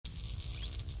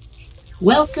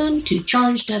Welcome to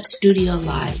Charged Up Studio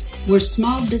Live, where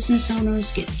small business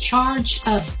owners get charged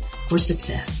up for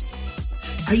success.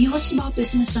 Are you a small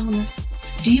business owner?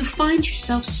 Do you find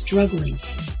yourself struggling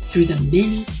through the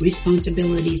many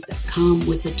responsibilities that come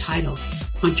with the title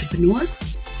entrepreneur?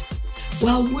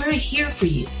 Well, we're here for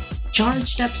you.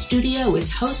 Charged Up Studio is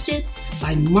hosted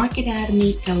by Market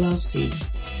Atomy LLC,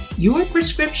 your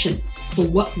prescription for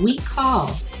what we call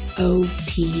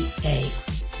OPA.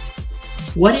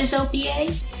 What is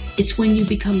OPA? It's when you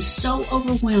become so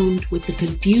overwhelmed with the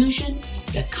confusion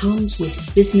that comes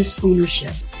with business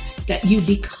ownership that you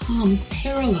become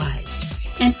paralyzed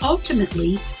and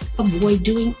ultimately avoid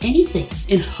doing anything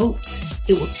in hopes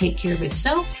it will take care of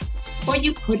itself, or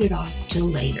you put it off till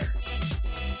later.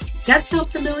 Does that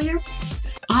sound familiar?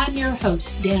 I'm your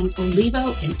host, Dan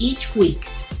Olivo, and each week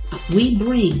we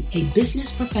bring a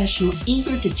business professional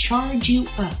eager to charge you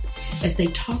up as they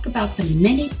talk about the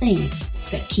many things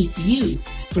that keep you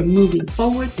from moving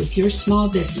forward with your small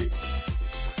business.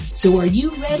 So are you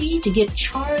ready to get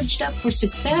charged up for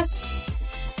success?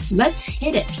 Let's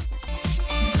hit it.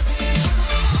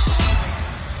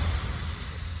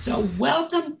 So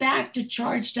welcome back to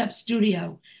Charged Up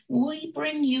Studio. We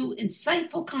bring you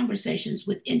insightful conversations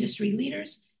with industry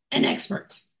leaders and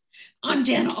experts. I'm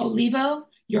Dana Olivo,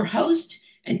 your host,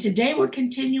 and today we're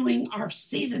continuing our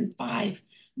Season 5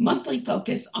 monthly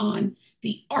focus on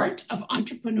the art of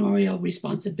entrepreneurial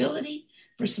responsibility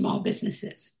for small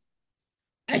businesses.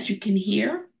 As you can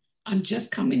hear, I'm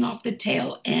just coming off the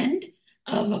tail end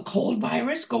of a cold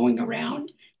virus going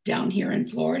around down here in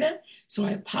Florida, so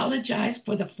I apologize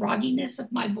for the frogginess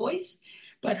of my voice,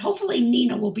 but hopefully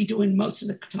Nina will be doing most of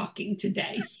the talking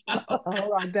today. So. All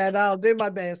right, Dad, I'll do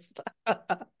my best.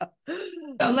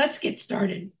 So let's get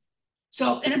started.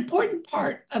 So an important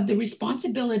part of the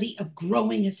responsibility of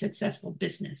growing a successful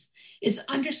business is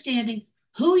understanding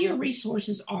who your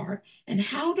resources are and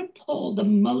how to pull the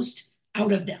most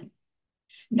out of them.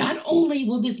 Not only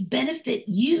will this benefit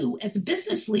you as a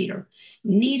business leader,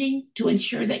 needing to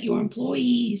ensure that your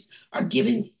employees are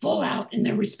giving full out in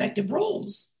their respective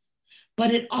roles,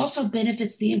 but it also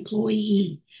benefits the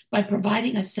employee by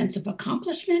providing a sense of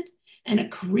accomplishment and a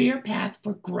career path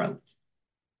for growth.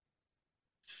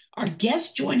 Our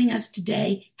guest joining us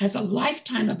today has a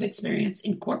lifetime of experience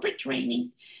in corporate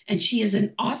training, and she is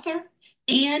an author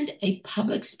and a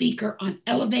public speaker on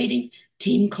elevating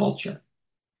team culture.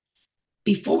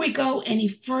 Before we go any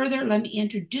further, let me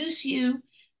introduce you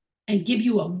and give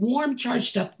you a warm,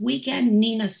 charged up weekend,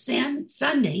 Nina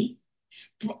Sunday,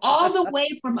 all the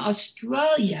way from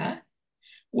Australia,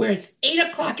 where it's 8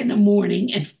 o'clock in the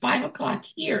morning and 5 o'clock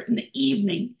here in the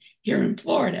evening here in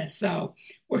Florida. So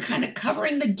we're kind of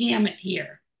covering the gamut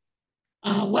here.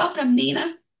 Welcome,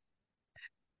 Nina.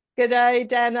 Good day,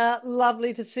 Dana.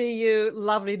 Lovely to see you.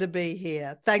 Lovely to be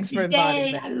here. Thanks for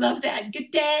inviting me. I love that. Good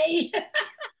day.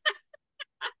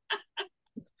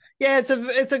 Yeah,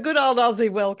 it's a good old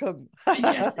Aussie welcome.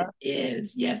 Yes, it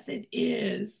is. Yes, it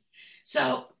is.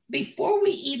 So before we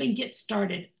even get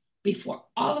started, before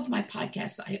all of my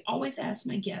podcasts, I always ask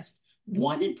my guests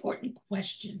one important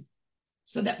question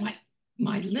so that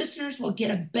my listeners will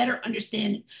get a better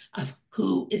understanding of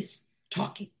who is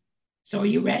talking. So are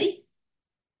you ready?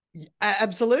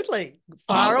 Absolutely.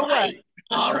 Far away.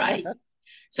 All right.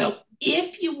 So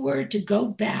if you were to go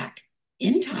back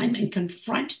in time and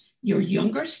confront your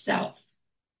younger self,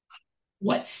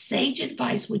 what sage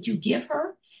advice would you give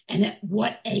her, and at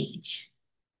what age?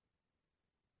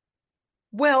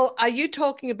 Well, are you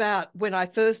talking about when I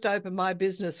first opened my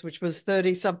business, which was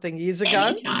 30-something years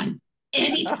ago?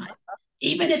 Anytime.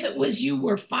 Even if it was you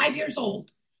were 5 years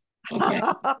old. Okay.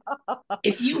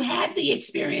 If you had the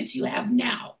experience you have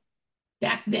now,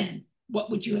 back then,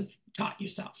 what would you have taught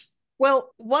yourself?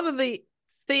 Well, one of the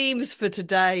themes for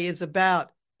today is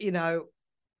about,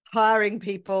 hiring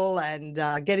people and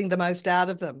getting the most out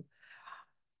of them.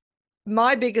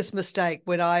 My biggest mistake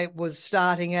when I was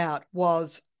starting out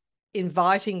was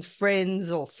inviting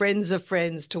friends or friends of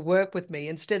friends to work with me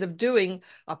instead of doing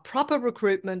a proper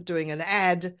recruitment, doing an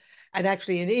ad, and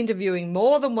actually interviewing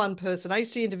more than one person. I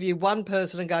used to interview one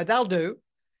person and go, they'll do.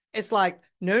 It's like,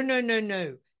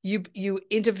 no. You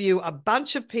interview a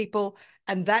bunch of people,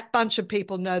 and that bunch of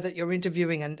people know that you're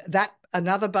interviewing and that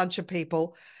another bunch of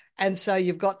people. And so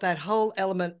you've got that whole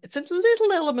element. It's a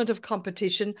little element of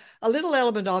competition, a little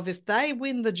element of if they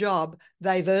win the job,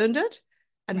 they've earned it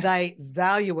and they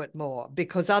value it more,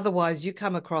 because otherwise you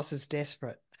come across as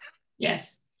desperate.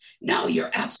 Yes. No,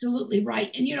 you're absolutely right.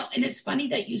 And, and it's funny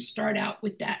that you start out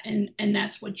with that and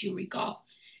that's what you recall.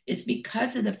 Is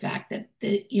because of the fact that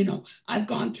I've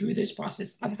gone through this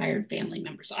process. I've hired family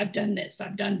members. I've done this.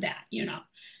 I've done that,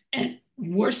 and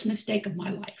Worst mistake of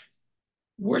my life.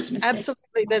 Worst mistake.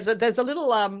 Absolutely. There's a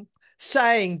little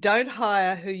saying, don't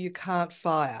hire who you can't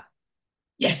fire.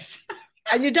 Yes.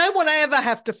 And you don't want to ever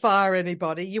have to fire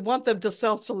anybody. You want them to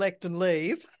self-select and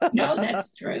leave. No,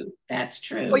 that's true. That's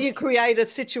Or true. you create a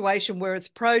situation where it's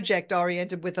project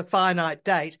oriented with a finite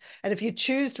date. And if you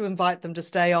choose to invite them to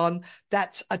stay on,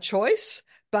 that's a choice,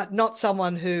 but not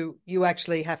someone who you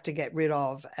actually have to get rid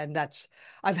of. And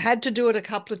I've had to do it a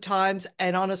couple of times.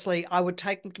 And honestly, I would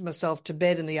take myself to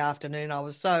bed in the afternoon. I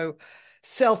was so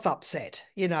self-upset,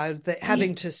 that Oh, yeah.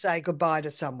 having to say goodbye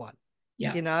to someone,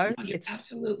 Yeah. No, you're it's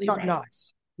absolutely not right.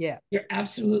 nice. Yeah. You're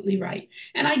absolutely right.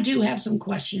 And I do have some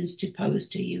questions to pose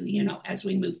to you, as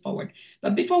we move forward.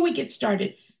 But before we get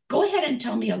started, go ahead and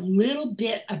tell me a little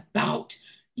bit about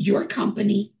your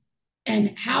company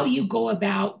and how you go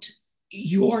about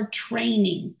your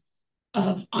training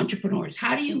of entrepreneurs.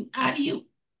 How do you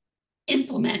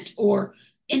implement or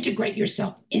integrate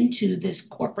yourself into this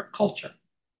corporate culture?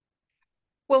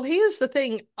 Well, here's the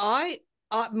thing. My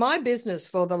business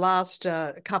for the last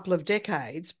couple of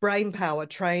decades, brain power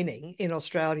training in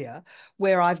Australia,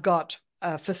 where I've got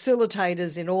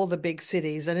facilitators in all the big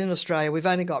cities, and in Australia we've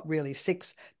only got really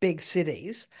 6 big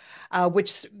cities,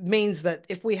 which means that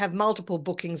if we have multiple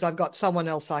bookings, I've got someone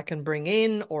else I can bring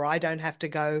in, or I don't have to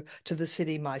go to the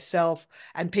city myself,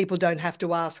 and people don't have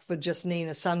to ask for just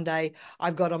Nina Sunday.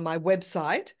 I've got on my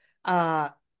website.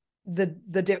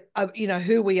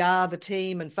 Who we are, the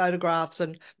team, and photographs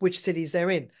and which cities they're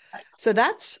in. So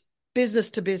that's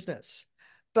business to business.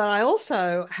 But I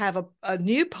also have a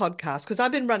new podcast because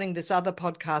I've been running this other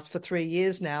podcast for 3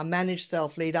 years now, Manage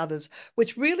Self, Lead Others,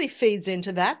 which really feeds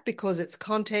into that because it's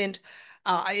content.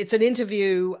 It's an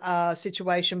interview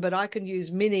situation, but I can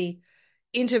use mini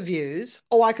interviews,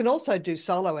 or I can also do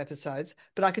solo episodes,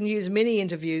 but I can use mini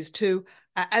interviews to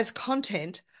as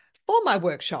content for my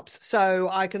workshops. So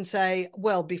I can say,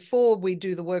 well, before we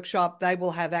do the workshop, they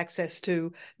will have access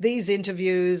to these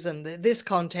interviews and this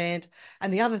content.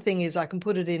 And the other thing is I can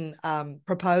put it in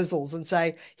proposals and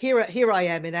say, here I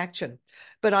am in action.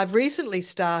 But I've recently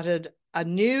started a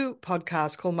new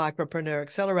podcast called Micropreneur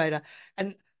Accelerator.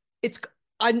 And it's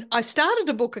I started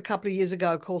a book a couple of years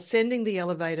ago called Sending the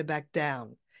Elevator Back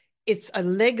Down. It's a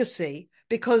legacy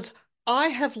because I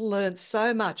have learned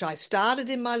so much. I started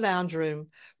in my lounge room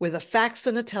with a fax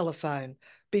and a telephone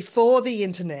before the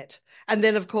internet. And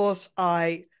then, of course,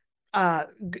 I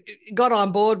got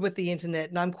on board with the internet,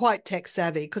 and I'm quite tech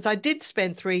savvy because I did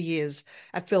spend 3 years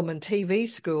at film and TV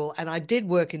school and I did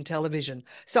work in television.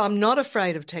 So I'm not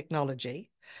afraid of technology.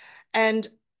 And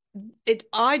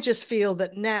I just feel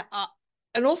that now,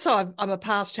 and also I'm a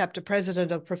past chapter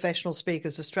president of Professional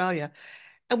Speakers Australia,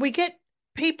 and we get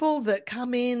people that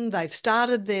come in, they've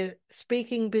started their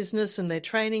speaking business and their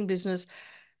training business,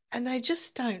 and they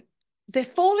just don't, they're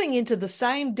falling into the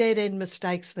same dead end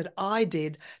mistakes that I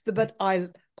did, but I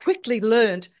quickly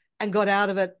learned and got out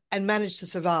of it and managed to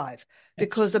survive.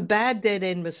 Because a bad dead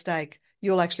end mistake,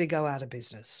 you'll actually go out of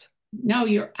business. No,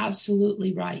 you're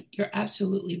absolutely right. You're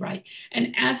absolutely right.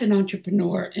 And as an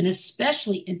entrepreneur, and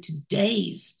especially in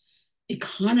today's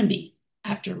economy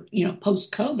after,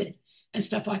 post COVID and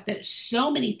stuff like that,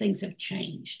 so many things have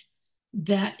changed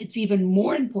that it's even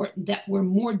more important that we're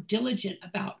more diligent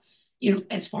about,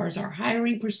 as far as our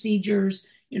hiring procedures,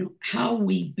 how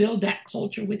we build that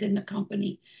culture within the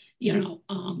company,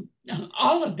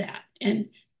 all of that. And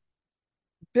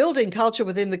Building culture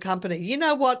within the company. You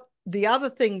know what? The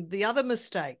other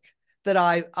mistake that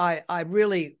I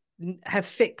really have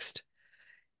fixed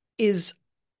is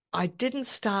I didn't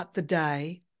start the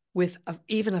day with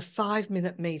even a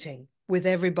 5-minute meeting with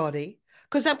everybody,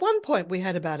 because at one point we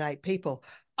had about 8 people.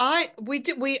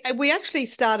 We actually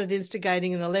started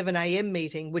instigating an 11 a.m.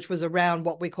 meeting, which was around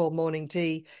what we call morning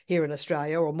tea here in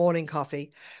Australia, or morning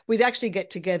coffee. We'd actually get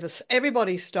together,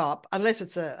 everybody stop, unless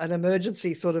it's an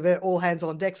emergency sort of all hands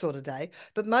on deck sort of day.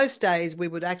 But most days we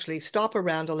would actually stop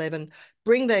around 11,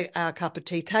 bring our cup of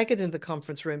tea, take it into the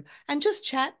conference room, and just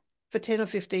chat for 10 or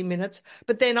 15 minutes.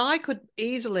 But then I could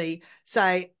easily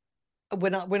say,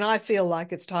 when I feel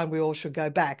like it's time we all should go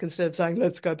back, instead of saying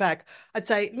let's go back, I'd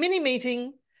say mini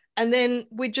meeting, and then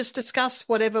we just discuss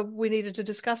whatever we needed to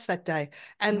discuss that day.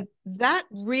 And that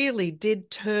really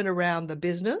did turn around the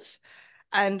business.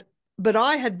 But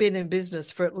I had been in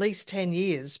business for at least 10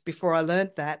 years before I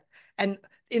learned that. And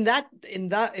in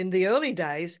the early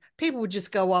days, people would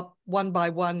just go up one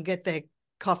by one, get their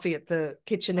coffee at the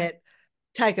kitchenette,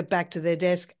 take it back to their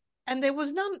desk. And there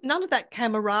was none of that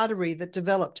camaraderie that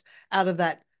developed out of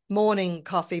that morning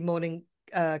coffee, morning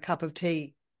cup of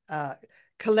tea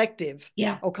collective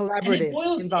yeah, or and it collaborative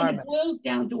boils and it environment. boils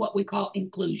down to what we call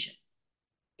inclusion.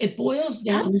 It boils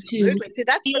down to Absolutely. See,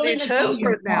 that's the new feeling as term though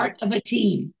for it you're now. part of a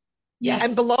team. And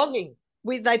Yes, belonging.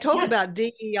 They talk yes, about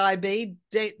DEIB,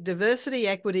 diversity,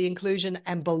 equity, inclusion,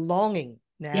 and belonging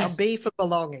now. yes, B for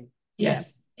belonging. Yeah.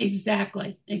 yes,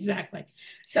 exactly, exactly.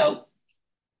 So,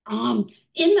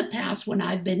 in the past, when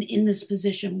I've been in this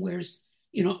position where,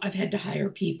 I've had to hire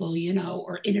people,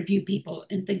 or interview people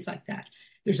and things like that,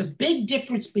 there's a big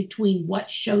difference between what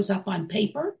shows up on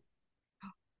paper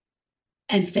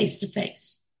and face to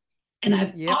face. And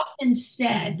I've Yep. often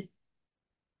said,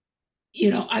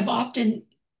 I've often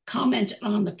commented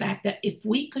on the fact that if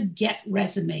we could get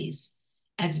resumes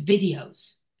as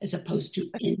videos as opposed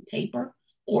to in paper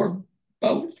or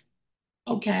both,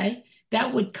 okay,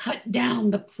 that would cut down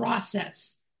the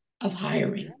process of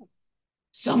hiring Yeah.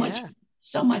 so much, Yeah.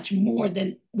 so much more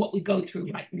than what we go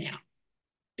through right now.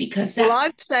 Because Well, that,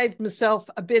 I've saved myself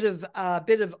a bit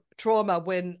of trauma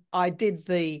when I did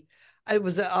the. I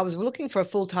was looking for a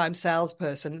full-time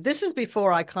salesperson. This is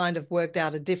before I kind of worked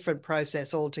out a different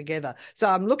process altogether. So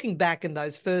I'm looking back in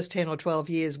those first 10 or 12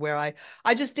 years where I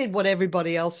just did what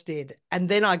everybody else did, and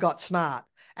then I got smart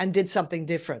and did something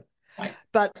different. right,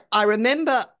 But I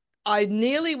remember I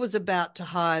nearly was about to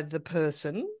hire the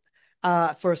person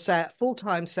for a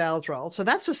full-time sales role. So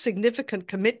that's a significant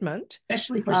commitment.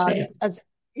 especially for Uh, sale, as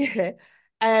yeah,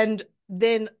 and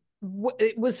then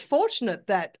it was fortunate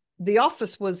that the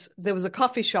office was there was a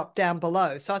coffee shop down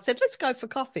below. So I said, let's go for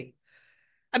coffee.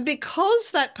 And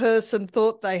because that person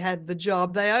thought they had the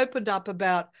job, they opened up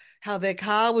about how their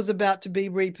car was about to be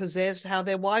repossessed, how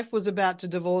their wife was about to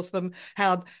divorce them,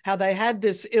 how they had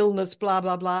this illness, blah,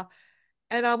 blah, blah.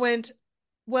 And I went,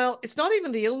 well, it's not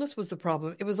even the illness was the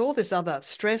problem. It was all this other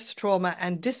stress, trauma,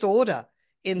 and disorder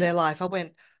in yeah, their life. I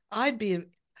went, I'd be,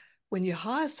 when you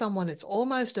hire someone, it's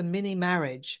almost a mini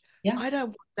marriage. yeah, I don't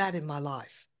want that in my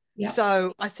life. yeah.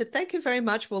 So I said, thank you very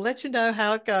much. We'll let you know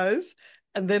how it goes.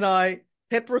 And then I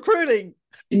kept recruiting.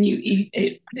 And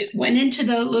it went into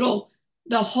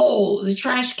the hole, the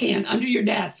trash can under your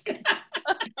desk.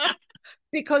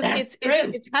 Because That's it's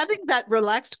true. it's having that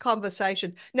relaxed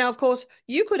conversation. Now, of course,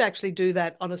 you could actually do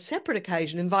that on a separate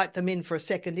occasion, invite them in for a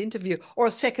second interview or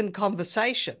a second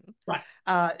conversation, Right.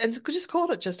 and just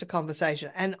call it just a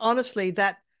conversation. And honestly,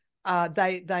 that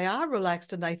they are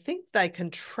relaxed and they think they can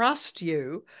trust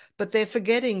you, but they're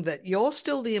forgetting that you're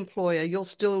still the employer. You're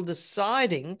still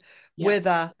deciding Yeah,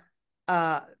 whether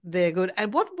they're good.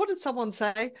 And what did someone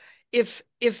say? If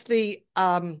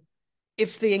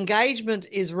the engagement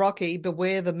is rocky,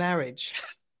 beware the marriage.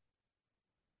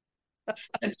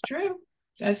 that's true.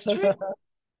 That's true.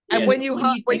 And when When you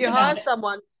when think you hire about it.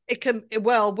 someone, it can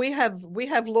well we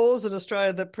have laws in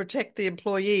Australia that protect the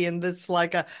employee, and it's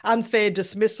like unfair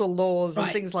dismissal laws and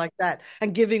Right. things like that,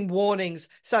 and giving warnings.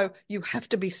 So you have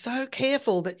to be so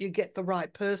careful that you get the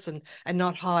right person and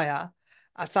not hire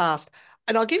fast.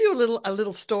 And I'll give you a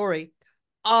little story.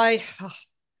 I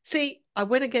see. I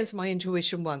went against my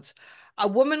intuition once. A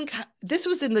woman. This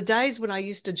was in the days when I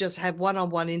used to just have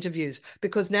one-on-one interviews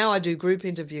because now I do group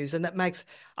interviews, and that makes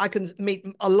I can meet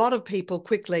a lot of people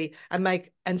quickly and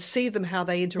make and see them how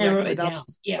they Narrow interact it with others down.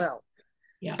 as Yeah. well.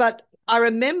 Yeah. But I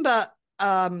remember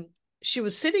she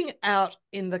was sitting out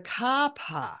in the car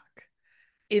park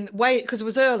in wait because it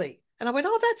was early. And I went,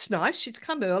 oh, that's nice. She's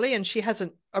come early and she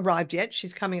hasn't arrived yet.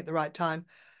 She's coming at the right time.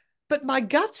 But my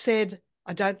gut said,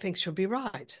 I don't think she'll be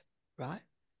right. Right.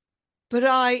 But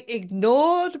I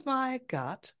ignored my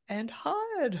gut and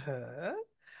hired her.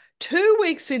 2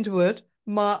 weeks into it,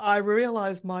 I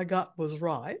realized my gut was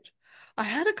right. I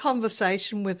had a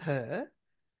conversation with her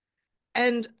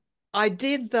and I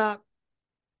did how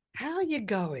are you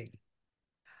going?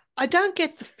 I don't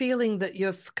get the feeling that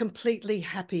you're completely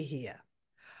happy here.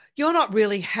 You're not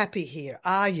really happy here,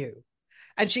 are you?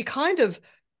 And she kind of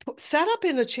sat up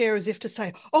in a chair as if to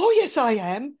say, oh, yes, I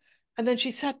am. And then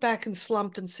she sat back and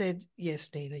slumped and said, yes,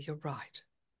 Nina, you're right.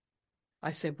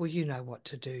 I said, well, you know what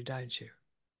to do, don't you?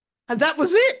 And that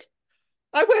was it.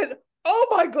 I went, oh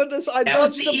my goodness, I That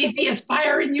was the dodged a bullet. easiest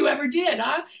firing you ever did,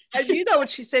 huh? And you know what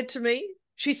she said to me?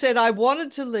 She said, I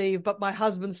wanted to leave, but my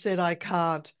husband said I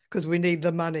can't because we need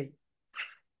the money.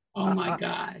 Oh my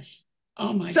gosh.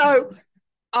 Oh my God. So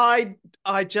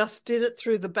I just did it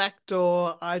through the back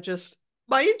door.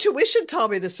 My intuition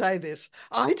told me to say this.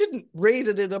 I didn't read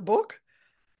it in a book.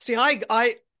 See,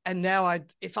 and now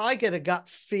if I get a gut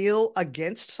feel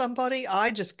against somebody, I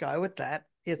just go with that.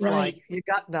 It's like Right. your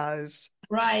gut knows.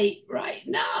 Right. Right.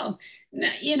 No, no,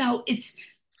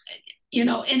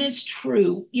 and it's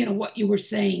true, what you were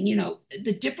saying,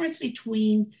 the difference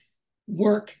between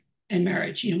work and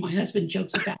marriage. My husband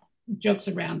jokes about jokes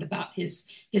around about his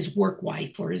work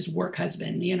wife or his work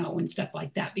husband, and stuff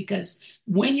like that. Because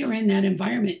when you're in that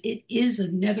environment, it is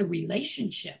another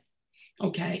relationship.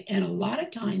 Okay. And a lot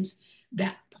of times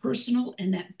that personal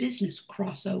and that business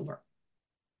cross over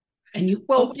and you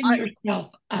Well, open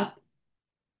yourself up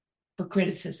for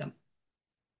criticism.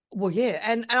 yeah,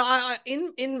 and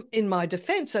in my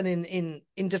defense, and in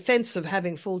defense of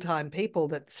having full-time people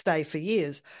that stay for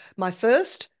years, my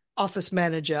first office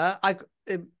manager, uh,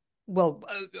 it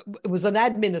was an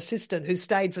admin assistant who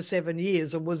stayed for 7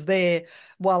 years and was there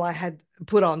while I had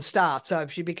put on staff. So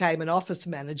she became an office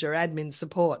manager, admin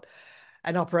support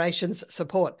and operations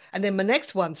support. And then my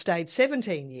next one stayed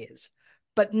 17 years.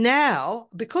 But now,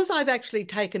 because I've actually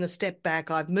taken a step back,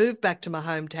 I've moved back to my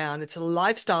hometown. It's a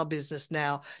lifestyle business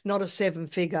now, not a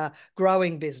seven-figure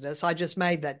growing business. I just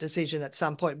made that decision at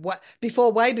some point, way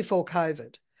before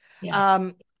COVID. Yeah.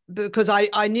 Um, because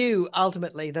I knew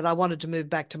ultimately that I wanted to move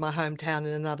back to my hometown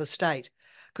in another state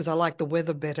because I like the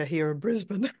weather better here in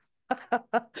Brisbane.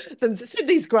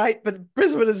 Sydney's great, but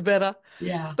Brisbane is better.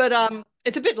 Yeah. But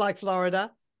it's a bit like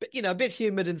Florida, but a bit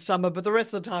humid in summer, but the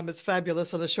rest of the time it's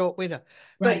fabulous and a short winter.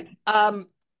 But Right.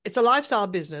 it's a lifestyle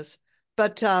business.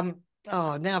 But oh,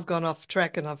 now I've gone off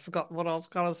track and I've forgotten what I was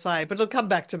going to say, but it'll come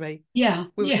back to me. Yeah.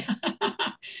 We were, Yeah.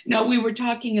 No, we were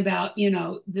talking about,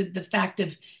 the fact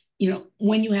of,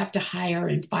 when you have to hire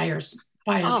and fire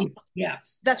oh, people.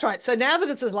 Yes. that's right. So now that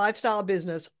it's a lifestyle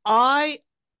business, I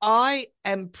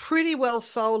am pretty well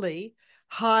solely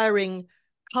hiring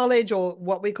college or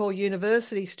what we call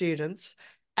university students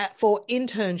for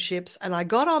internships, and I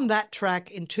got on that track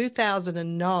in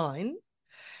 2009,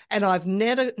 and I've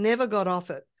never got off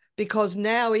it because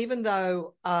now, even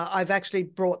though I've actually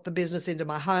brought the business into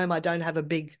my home, I don't have a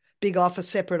big office,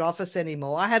 separate office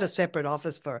anymore. I had a separate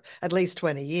office for at least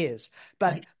 20 years.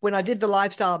 But Right. when I did the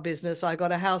lifestyle business, I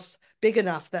got a house big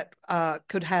enough that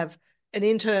could have an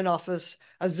intern office,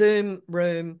 a Zoom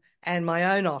room, and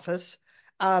my own office.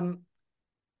 Um,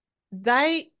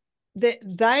 they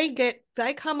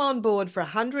they come on board for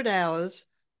 100 hours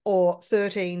or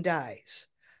 13 days.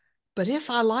 But if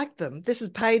I like them, this is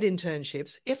paid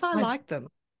internships. If I Right. like them,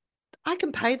 I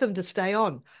can pay them to stay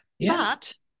on. Yeah.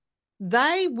 But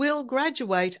they will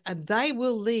graduate and they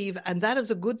will leave. And that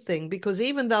is a good thing because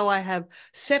even though I have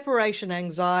separation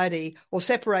anxiety or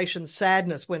separation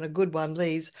sadness when a good one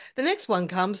leaves, the next one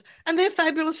comes and they're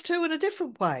fabulous too in a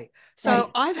different way. So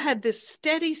Right. I've had this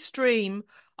steady stream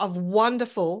of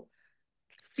wonderful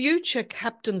future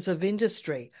captains of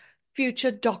industry,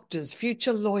 future doctors,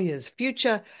 future lawyers,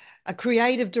 future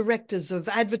creative directors of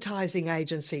advertising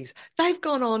agencies. They've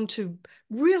gone on to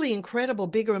really incredible,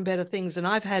 bigger and better things. And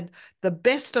I've had the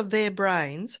best of their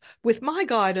brains with my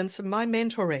guidance and my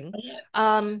mentoring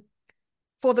um,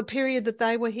 for the period that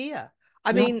they were here.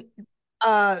 I Yeah. mean,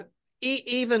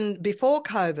 even before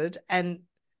COVID and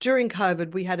during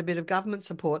COVID, we had a bit of government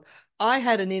support. I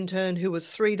had an intern who was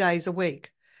 3 days a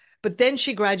week. But then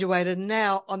she graduated.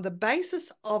 Now, on the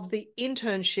basis of the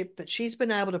internship that she's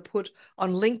been able to put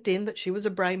on LinkedIn, that she was a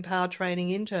brain power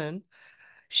training intern,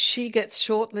 she gets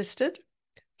shortlisted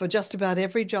for just about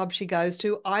every job she goes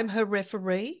to. I'm her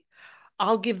referee.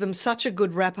 I'll give them such a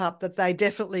good wrap up that they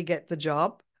definitely get the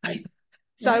job. Right.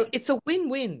 So Right. it's a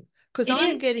win-win because It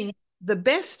I'm is. getting the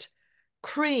best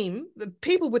cream, the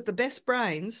people with the best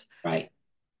brains Right.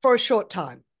 for a short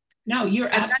time. No, you're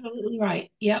And that's absolutely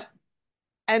right. Yep.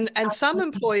 and some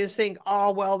employers think,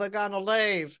 oh well, they're going to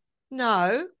leave.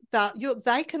 No,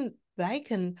 they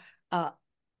can uh,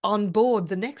 onboard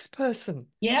the next person.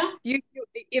 Yeah.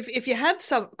 If you have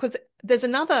some, because there's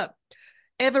another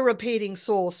ever repeating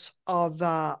source of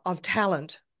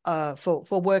talent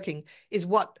for working is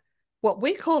what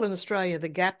we call in Australia the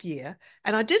gap year.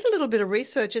 And I did a little bit of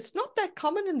research. It's not that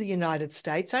common in the United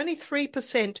States. Only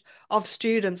 3% of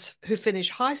students who finish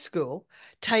high school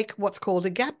take what's called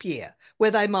a gap year, where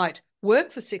they might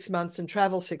work for 6 months and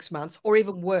travel 6 months, or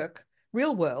even work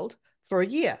real world for a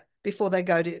year before they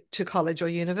go to college or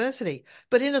university.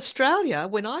 But in Australia,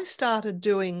 when I started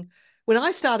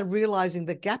realizing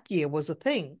that gap year was a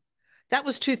thing, that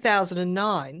was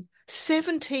 2009,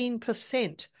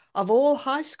 17% of all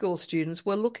high school students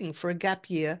were looking for a gap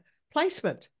year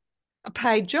placement, a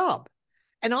paid job.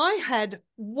 And I had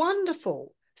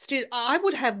wonderful students. I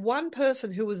would have one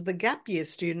person who was the gap year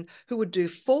student who would do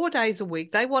 4 days a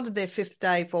week. They wanted their fifth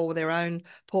day for their own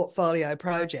portfolio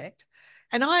project.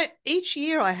 And each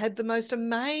year I had the most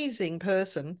amazing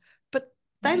person, but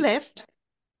they Right. left.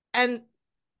 And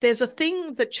there's a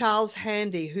thing that Charles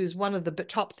Handy, who's one of the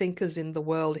top thinkers in the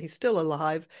world, he's still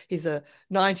alive. He's a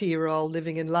 90-year-old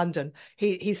living in London.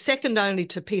 He's second only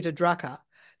to Peter Drucker.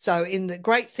 So in the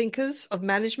great thinkers of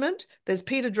management, there's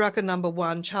Peter Drucker number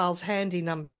one, Charles Handy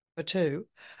number two.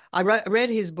 I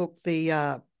read his book,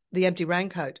 The Empty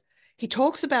Raincoat. He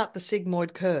talks about the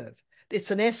sigmoid curve. It's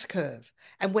an S curve.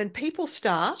 And when people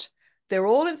start, they're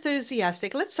all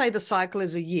enthusiastic. Let's say the cycle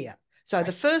is a year. So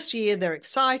the first year, they're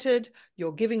excited.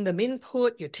 You're giving them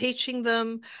input. You're teaching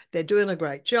them. They're doing a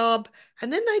great job.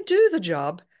 And then they do the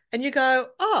job and you go,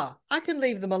 oh, I can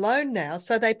leave them alone now.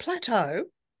 So they plateau.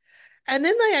 And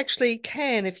then they actually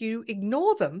can, if you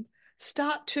ignore them,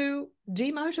 start to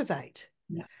demotivate.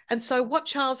 Yeah. And so what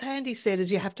Charles Handy said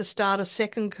is you have to start a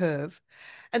second curve.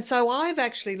 And so I've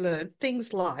actually learned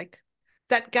things like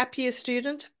that gap year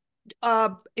student.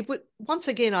 Once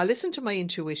again, I listened to my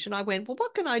intuition. I went, well,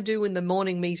 what can I do in the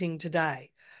morning meeting today?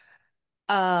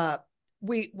 I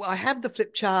have the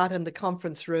flip chart and the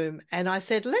conference room, and I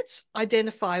said, let's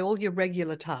identify all your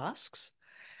regular tasks.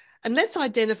 And let's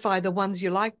identify the ones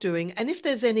you like doing and if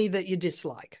there's any that you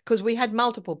dislike, because we had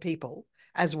multiple people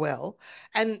as well.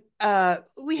 And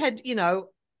we had,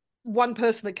 one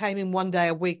person that came in one day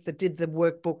a week that did the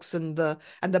workbooks and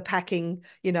the packing,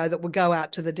 that would go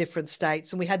out to the different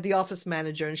states. And we had the office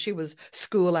manager and she was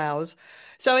school hours.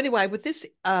 So anyway, with this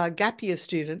gap year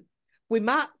student, we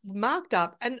marked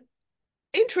up, and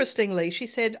interestingly, she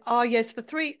said, oh, yes, the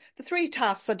three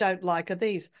tasks I don't like are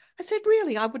these. I said,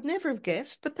 really, I would never have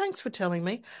guessed, but thanks for telling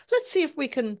me. Let's see if we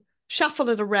can shuffle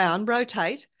it around,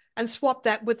 rotate, and swap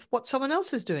that with what someone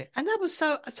else is doing. And that was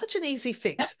such an easy Yeah.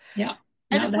 fix. Yeah.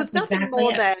 And No, it was that's nothing exactly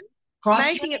more it. than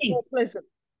making it Cross-training. more pleasant.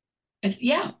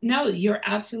 Yeah, no, you're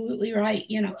absolutely right.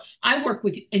 I work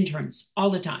with interns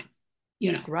all the time.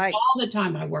 Great. All the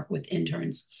time I work with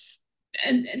interns.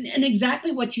 And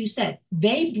exactly what you said.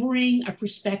 They bring a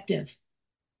perspective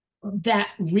that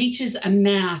reaches a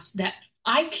mass that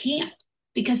I can't,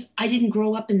 because I didn't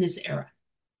grow up in this era.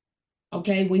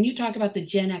 Okay. When you talk about the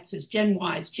Gen X's, Gen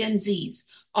Y's, Gen Z's,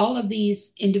 all of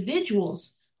these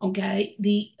individuals, okay,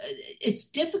 it's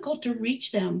difficult to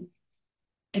reach them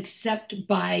except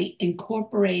by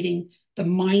incorporating the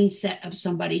mindset of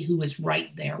somebody who is right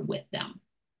there with them.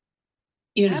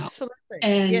 you know Absolutely.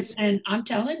 and Yes. and I'm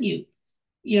telling you,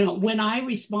 when I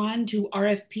respond to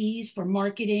RFPs for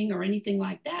marketing or anything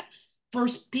like that,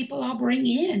 first people I'll bring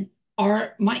in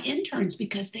are my interns,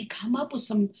 because they come up with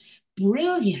some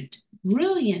brilliant,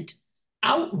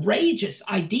 outrageous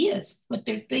ideas, but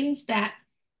they're things that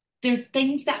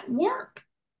work.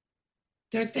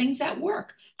 They're things that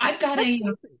work. I've got a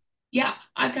Absolutely. Yeah,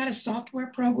 I've got a software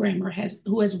programmer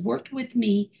who has worked with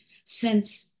me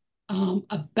since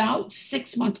about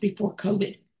 6 months before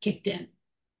COVID kicked in.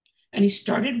 And he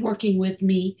started working with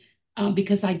me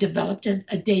because I developed a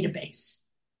database.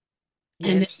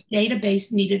 And the Yes.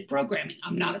 database needed programming.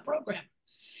 I'm not a programmer.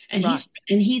 And Right.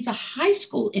 he's a high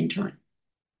school intern.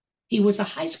 He was a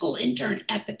high school intern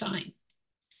at the time.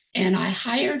 And I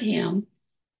hired him,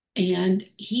 and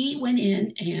he went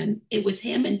in, and it was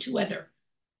him and two other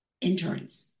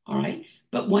interns. All right.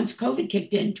 But once COVID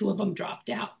kicked in, two of them dropped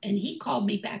out. And he called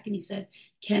me back and he said,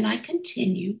 can I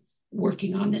continue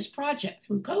working on this project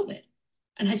through COVID?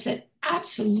 And I said,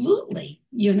 absolutely,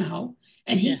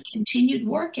 And Yeah. he continued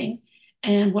working.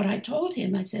 And what I told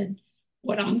him, I said,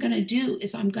 what I'm going to do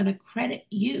is I'm going to credit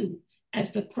you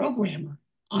as the programmer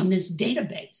on this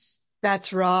database.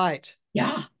 That's right.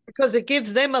 Yeah. Because it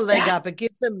gives them a leg Yeah. up. It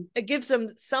gives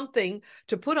them something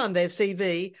to put on their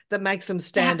CV that makes them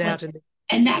stand Exactly. out in the.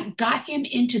 And that got him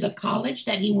into the college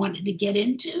that he wanted to get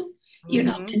into,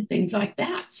 Mhm. and things like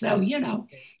that. So,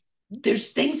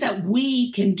 there's things that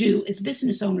we can do as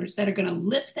business owners that are going to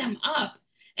lift them up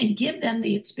and give them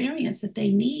the experience that they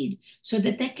need so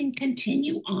that they can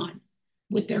continue on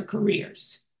with their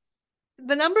careers.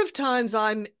 The number of times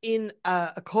I'm in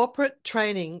a corporate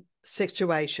training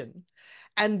situation,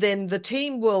 and then the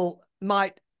team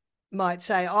might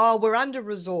say, "Oh, we're under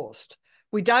resourced.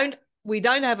 We don't we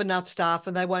don't have enough staff,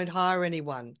 and they won't hire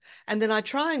anyone." And then I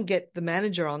try and get the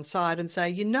manager on side and say,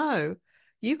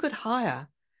 you could hire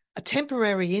a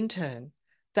temporary intern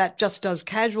that just does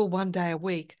casual one day a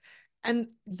week, and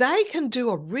they can do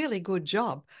a really good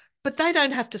job, but they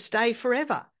don't have to stay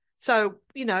forever. So,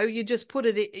 you just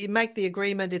you make the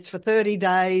agreement, it's for 30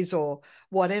 days or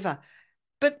whatever.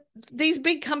 But these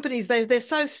big companies, they're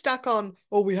so stuck on,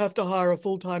 oh, we have to hire a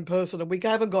full-time person and we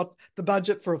haven't got the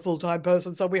budget for a full-time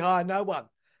person, so we hire no one.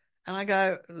 And I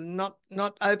go,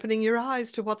 not opening your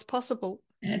eyes to what's possible.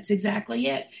 That's exactly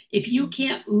it. If you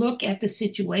can't look at the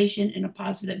situation in a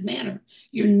positive manner,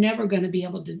 you're never going to be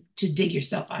able to dig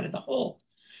yourself out of the hole.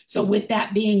 So, with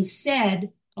that being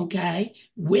said, okay,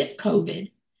 with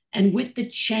COVID, And with the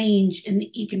change in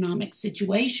the economic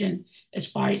situation, as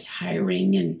far as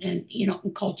hiring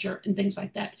and culture and things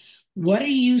like that, what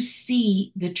do you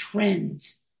see the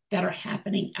trends that are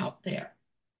happening out there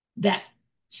that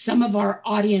some of our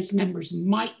audience members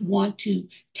might want to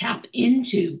tap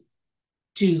into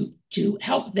to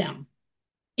help them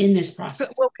in this process?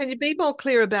 Well, can you be more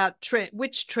clear about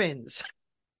which trends?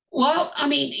 Well, I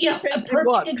mean, a Trends in perfect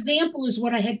what? example is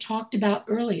what I had talked about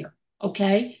earlier.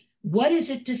 Okay. What is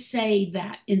it to say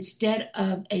that instead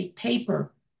of a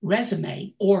paper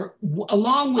resume or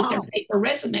along with their Oh, paper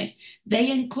resume, they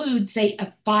include, say,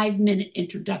 a 5 minute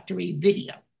introductory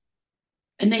video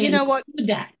and they you know what? include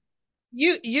that?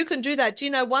 You can do that. Do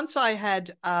you know, once I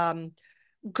had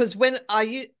because when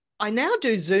I now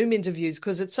do Zoom interviews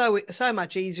because it's so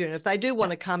much easier. And if they do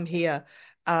want to come here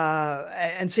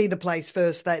and see the place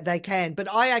first, they can.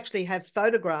 But I actually have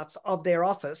photographs of their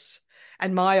office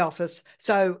and my office.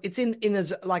 So it's in a,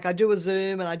 like I do a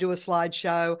Zoom and I do a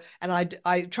slideshow and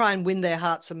I try and win their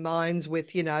hearts and minds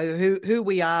with, who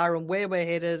we are and where we're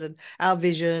headed and our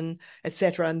vision,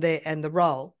 etc. and the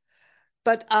role.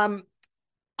 But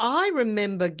I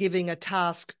remember giving a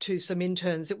task to some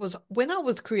interns. It was when I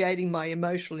was creating my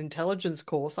emotional intelligence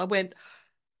course. I went,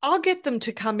 I'll get them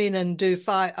to come in and do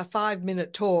a 5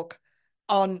 minute talk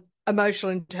on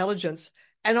emotional intelligence.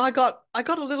 And I got a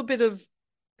little bit of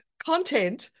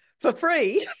content for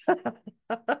free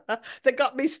that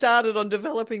got me started on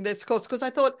developing this course because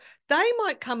I thought they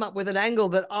might come up with an angle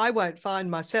that I won't find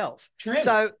myself. True.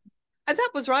 So, and that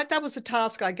was right. That was the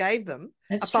task I gave them,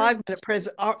 a That's true. 5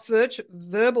 minute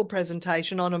verbal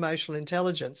presentation on emotional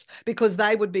intelligence because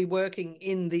they would be working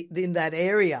in that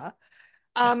area.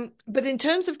 Yeah. But in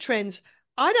terms of trends,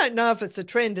 I don't know if it's a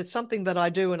trend. It's something that I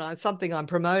do and something I'm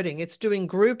promoting. It's doing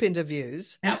group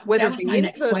interviews, whether That it was my be in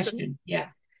next person, question. Yeah.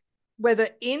 whether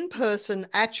in person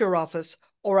at your office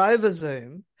or over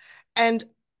Zoom. And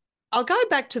I'll go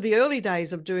back to the early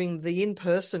days of doing the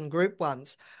in-person group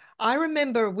ones. I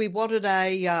remember we wanted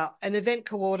an event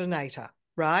coordinator,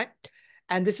 right?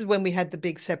 And this is when we had the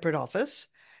big separate office.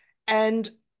 And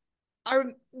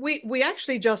we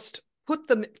actually just put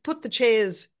the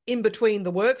chairs in between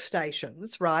the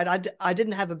workstations, right? I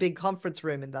didn't have a big conference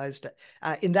room in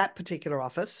that particular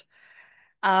office.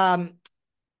 Um,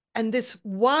 and this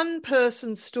one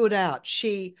person stood out.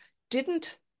 She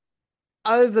didn't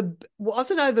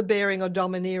wasn't overbearing or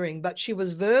domineering, but she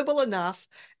was verbal enough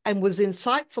and was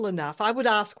insightful enough. I would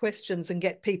ask questions and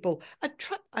get people.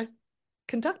 I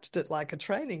conducted it like a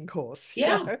training course,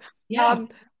 Yeah. Yeah.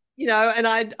 and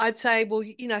I'd say, well,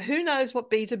 who knows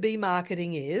what B2B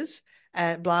marketing is,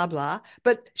 blah blah.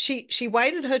 But she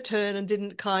waited her turn and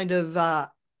didn't kind of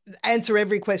answer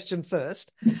every question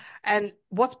first. And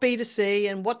what's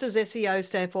B2C and what does SEO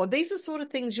stand for? These are sort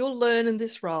of things you'll learn in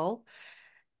this role.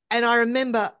 And I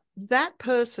remember that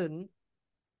person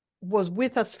was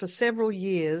with us for several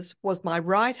years, was my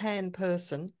right-hand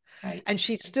person, Right. and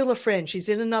she's still a friend. She's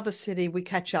in another city. We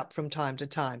catch up from time to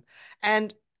time.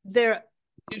 And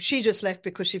she just left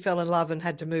because she fell in love and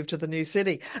had to move to the new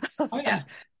city. Oh yeah.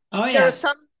 Oh There are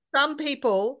yeah. some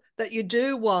people that you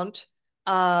do want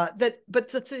but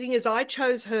the thing is, I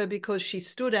chose her because she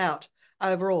stood out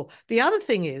overall. The other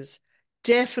thing is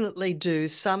definitely do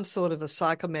some sort of a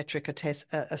psychometric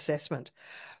assessment.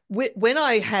 When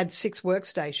I had 6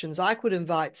 workstations, I could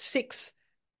invite 6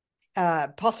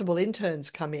 possible interns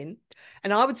come in,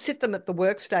 and I would sit them at the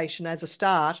workstation as a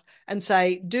start and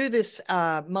say, do this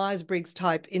Myers-Briggs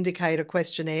type indicator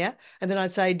questionnaire, and then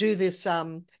I'd say, do this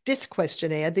DISC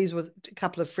questionnaire. These were a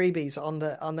couple of freebies on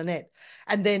the net,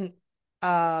 and then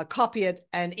copy it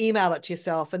and email it to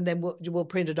yourself, and then we'll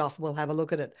print it off and we'll have a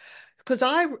look at it. Because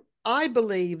I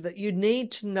believe that you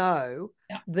need to know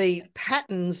Yeah. the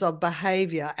patterns of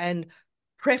behavior and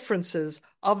preferences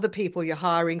of the people you're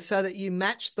hiring so that you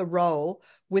match the role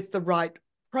with the right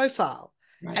profile.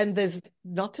 Right. And there's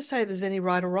not to say there's any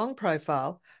right or wrong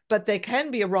profile, but there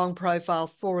can be a wrong profile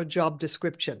for a job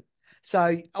description.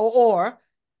 So, or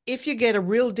if you get a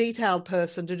real detailed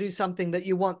person to do something that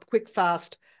you want quick,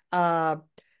 fast,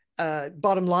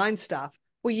 bottom line stuff,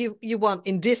 well, you want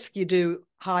in DISC, you do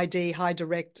high D, high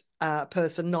direct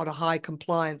person, not a high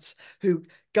compliance who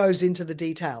goes into the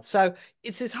detail. So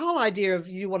it's this whole idea of,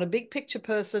 you want a big picture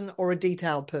person or a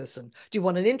detailed person? Do you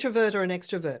want an introvert or an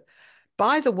extrovert?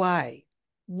 By the way,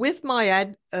 with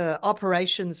my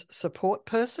operations support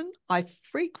person, I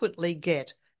frequently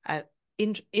get an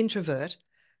introvert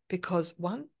because,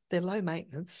 one, they're low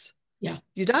maintenance. Yeah.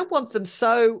 You don't want them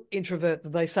so introvert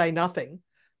that they say nothing,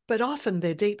 but often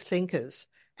they're deep thinkers.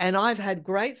 And I've had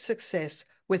great success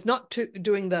with not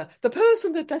doing the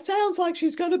person that sounds like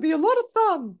she's going to be a lot of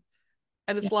fun.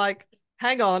 And Yeah. it's like,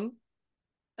 hang on.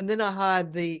 And then I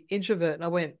hired the introvert and I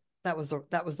went, that was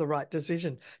the right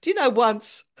decision. Do you know Yeah.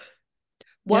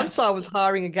 once I was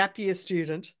hiring a gap year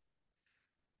student,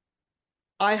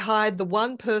 I hired the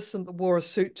one person that wore a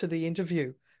suit to the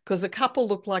interview because a couple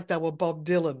looked like they were Bob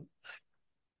Dylan.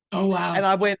 Oh, And wow.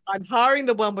 I went, I'm hiring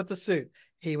the one with the suit.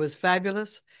 He was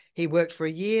fabulous. He worked for a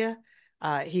year.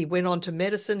 He went on to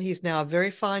medicine. He's now a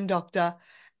very fine doctor.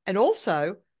 And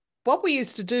also, what we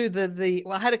used to do,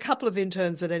 well, I had a couple of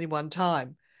interns at any one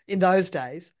time in those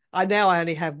days. I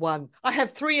only have one. I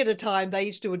have three at a time. They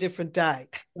each do a different day.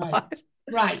 Right. Right.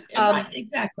 Right. Right. Um,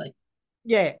 Exactly.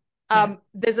 yeah. Yeah.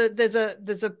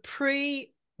 There's a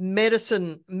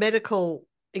pre-medicine medical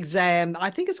exam.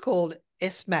 I think it's called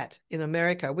SMAT in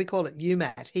America. We call it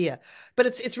UMAT here. But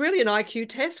it's really an IQ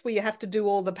test where you have to do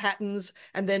all the patterns.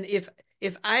 And then if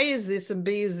A is this and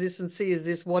B is this and C is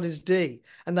this, what is D?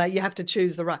 And that you have to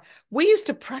choose the right. We used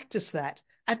to practice that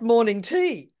at morning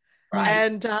tea. Right.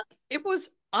 And I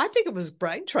think it was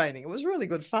brain training. It was really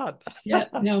good fun. Yeah.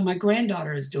 No, my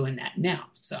granddaughter is doing that now.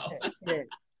 So, Yeah.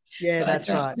 Yeah, but that's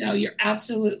right. no, you're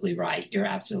absolutely right. You're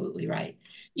absolutely right.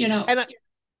 You know, And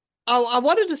I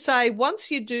wanted to say, once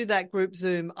you do that group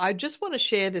Zoom, I just want to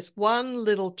share this one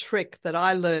little trick that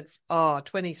I learned,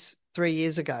 23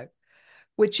 years ago,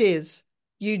 which is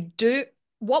you do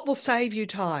what will save you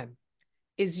time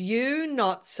is you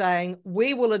not saying,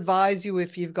 we will advise you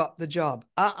if you've got the job.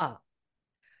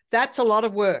 That's a lot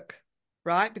of work,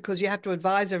 right? Because you have to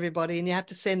advise everybody and you have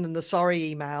to send them the sorry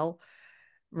email,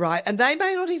 right? And they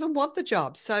may not even want the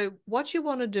job. So what you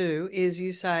want to do is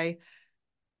you say,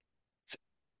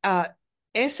 uh,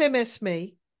 SMS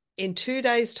me in 2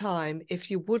 days' time if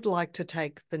you would like to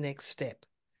take the next step.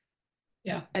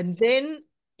 yeah. And then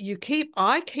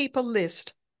I keep a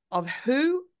list of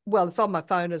well, it's on my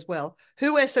phone as well,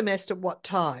 who SMS'd at what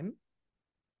time.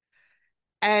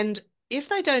 And if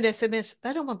they don't SMS,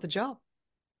 they don't want the job.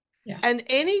 Yeah. And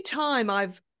any time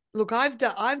I've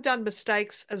done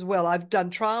mistakes as well. I've done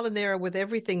trial and error with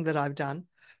everything that I've done.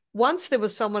 Once there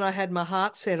was someone I had my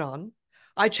heart set on.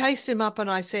 I chased him up and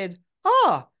I said,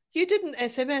 "Oh, you didn't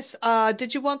SMS.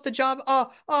 Did you want the job?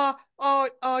 Oh,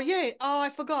 yeah. Oh, I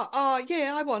forgot. Oh,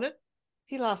 yeah, I want it."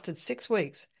 He lasted 6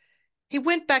 weeks. He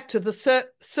went back to the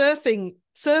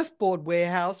surfboard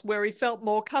warehouse where he felt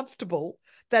more comfortable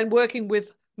than working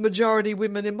with majority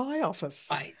women in my office.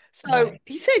 Right. So Right.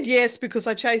 he said yes because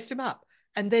I chased him up.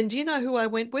 And then do you know who I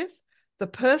went with? The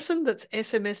person that's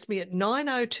SMS'd me at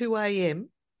 9:02 a.m.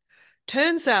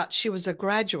 Turns out she was a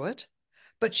graduate,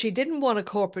 but she didn't want a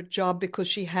corporate job because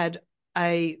she had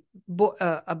a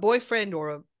boyfriend or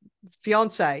a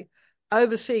fiance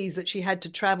overseas that she had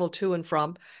to travel to and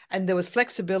from, and there was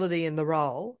flexibility in the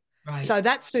role. Right. So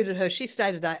that suited her. She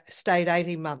stayed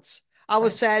 18 months. I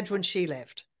was Right. sad when she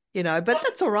left, but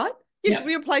that's all right. You Yeah.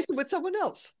 replace it with someone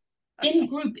else. In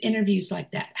group interviews like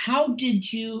that, how do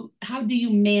you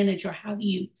manage or how do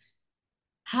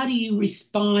you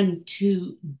respond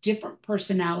to different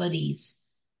personalities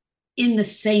in the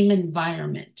same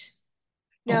environment?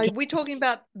 Now, Okay. are we talking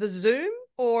about the Zoom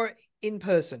or in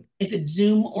person? If it's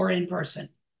Zoom or in person.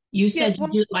 You Yeah, said you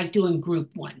well, do like doing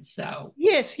group ones. So,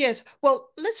 yes, yes.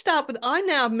 Well, let's start with I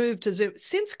now moved to Zoom.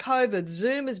 Since COVID,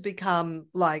 Zoom has become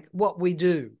like what we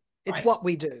do. It's right. what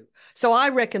we do. So I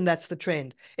reckon that's the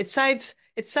trend. It saves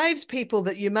people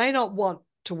that you may not want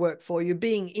to work for you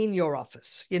being in your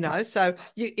office. So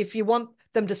if you want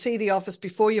them to see the office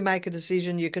before you make a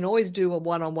decision, you can always do a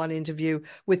one-on-one interview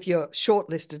with your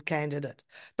shortlisted candidate.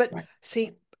 But Right.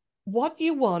 see, what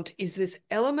you want is this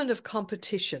element of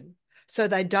competition so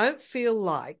they don't feel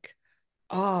like,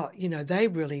 oh, they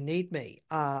really need me.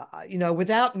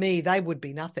 Without me, they would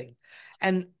be nothing.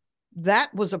 And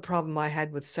that was a problem I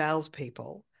had with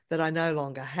salespeople that I no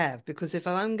longer have, because if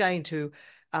I'm going to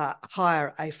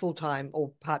hire a full-time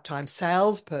or part-time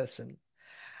salesperson,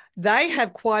 they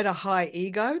have quite a high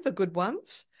ego, the good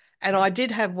ones. And I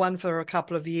did have one for a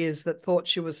couple of years that thought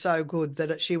she was so good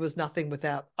that I was nothing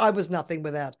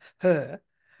without her.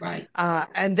 Right.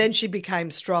 And then she became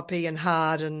stroppy and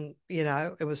hard, and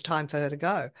it was time for her to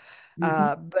go.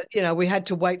 Mhm. But we had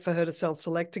to wait for her to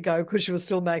self-select to go because she was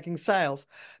still making sales.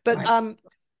 But Right.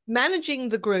 managing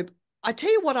the group, I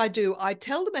tell you what I do. I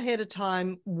tell them ahead of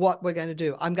time what we're going to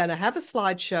do. I'm going to have a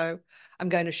slideshow. I'm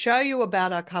going to show you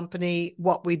about our company,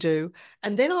 what we do,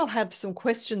 and then I'll have some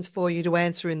questions for you to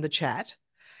answer in the chat.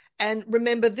 And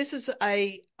remember, this is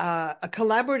a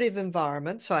collaborative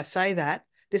environment. So I say that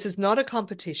this is not a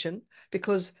competition,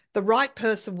 because the right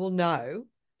person will know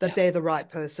that Yeah. they're the right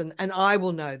person, and I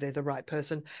will know they're the right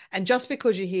person. And just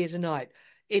because you're here tonight,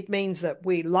 it means that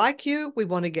we like you, we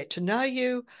want to get to know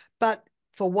you, but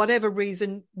for whatever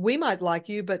reason, we might like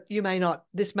you, but you may not,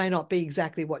 this may not be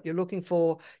exactly what you're looking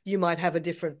for. You might have a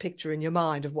different picture in your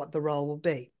mind of what the role will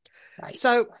be. Right.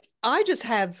 So I just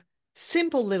have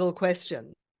simple little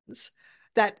questions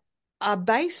that are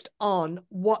based on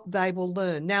what they will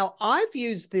learn. Now, I've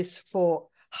used this for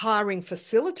hiring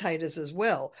facilitators as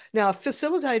well. Now, a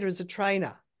facilitator is a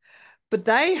trainer, but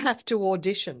they have to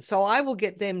audition. So I will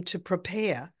get them to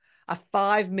prepare a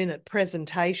 5-minute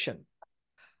presentation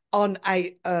on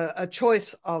a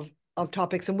choice of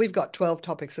topics, and we've got 12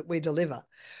 topics that we deliver.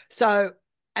 So,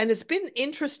 and it's been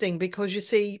interesting because you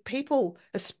see people,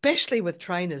 especially with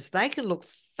trainers, they can look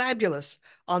fabulous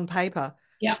on paper,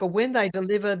 Yeah. but when they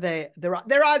deliver, they're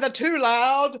either too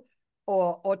loud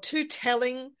or too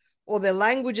telling, or their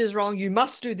language is wrong. You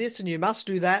must do this and you must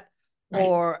do that, Right.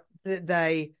 or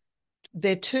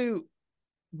they're too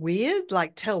weird,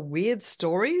 like tell weird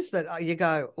stories that you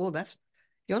go, oh,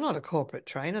 you're not a corporate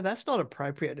trainer. That's not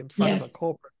appropriate in front of a Yes.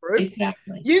 corporate group.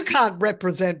 Exactly. You can't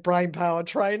represent brain power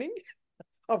training.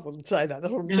 I wouldn't say that.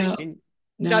 That's what I'm No. thinking.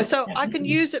 No, No. so I can Definitely.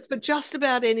 use it for just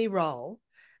about any role.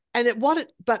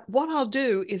 But what I'll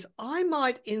do is I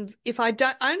might, if I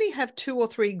don't only have 2 or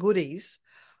 3 goodies,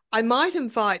 I might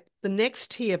invite the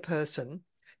next tier person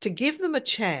to give them a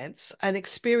chance and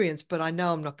experience, but I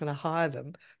know I'm not going to hire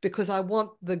them because I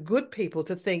want the good people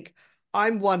to think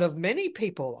I'm one of many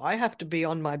people. I have to be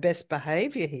on my best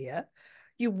behavior here.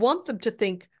 You want them to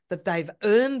think that they've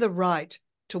earned the right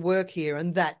to work here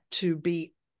and that to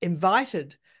be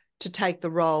invited to take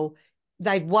the role,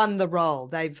 they've won the role.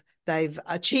 They've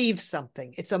achieved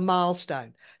something. It's a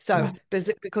milestone. So Right.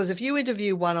 because if you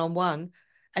interview one-on-one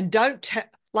and don't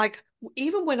like,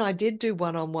 even when I did do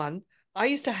one-on-one, I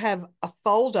used to have a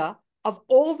folder of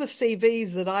all the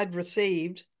CVs that I'd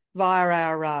received via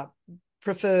our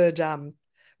preferred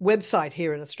website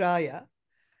here in Australia.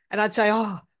 And I'd say,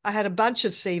 oh, I had a bunch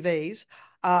of CVs,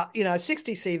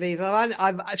 60 CVs.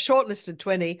 I've shortlisted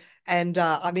 20, and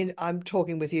I'm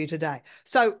talking with you today.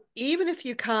 So even if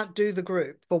you can't do the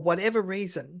group for whatever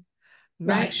reason,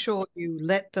 make Right. sure you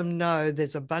let them know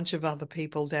there's a bunch of other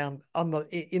people down on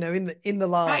in the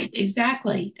line. Right.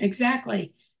 Exactly.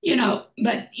 Exactly.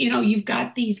 But you've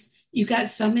got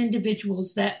some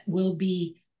individuals that will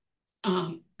be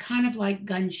kind of like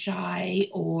gun shy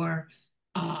or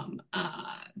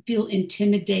feel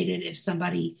intimidated if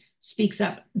somebody speaks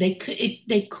up. They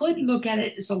could look at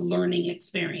it as a learning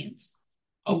experience,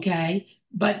 okay?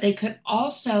 But they could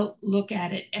also look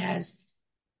at it as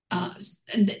uh,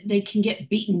 they can get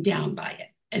beaten down by it.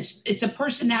 It's a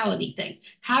personality thing.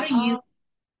 Uh,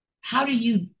 How do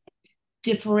you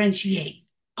differentiate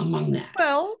among that?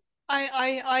 well,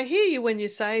 I hear you when you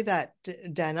say that,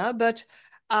 Dana, but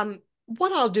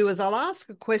what I'll do is I'll ask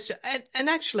a question, and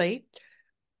actually,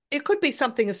 it could be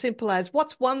something as simple as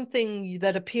what's one thing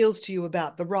that appeals to you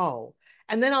about the role?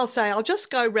 And then I'll say, I'll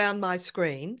just go round my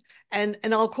screen and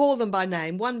I'll call them by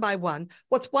name, one by one.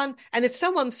 What's one? And if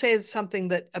someone says something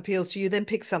that appeals to you, then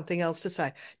pick something else to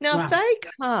say. Now, if Right. they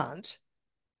can't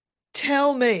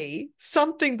tell me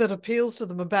something that appeals to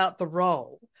them about the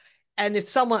role, and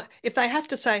if they have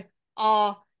to say,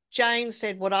 oh, Jane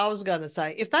said what I was going to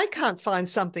say, if they can't find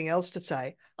something else to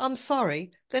say, I'm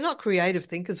sorry, they're not creative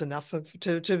thinkers enough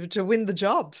to win the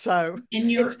job. So And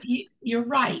it's you're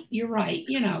right. You're right.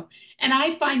 And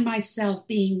I find myself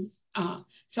being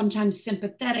sometimes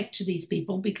sympathetic to these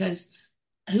people because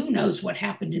who knows what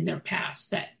happened in their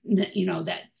past that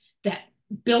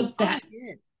built oh that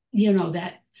yeah.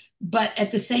 that. But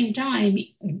at the same time,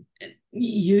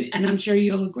 you and I'm sure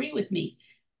you'll agree with me.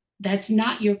 That's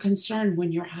not your concern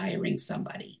when you're hiring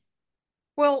somebody.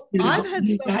 Well, I've had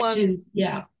You've got someone to,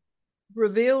 yeah,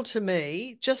 reveal to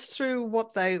me just through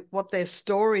what their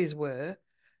stories were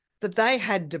that they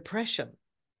had depression.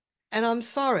 And I'm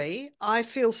sorry, I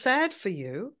feel sad for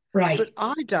you, but right,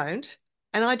 I don't,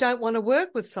 and I don't want to work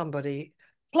with somebody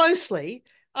closely.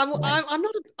 right,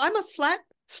 I'm a flat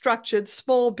structured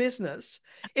small business.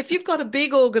 If you've got a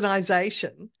big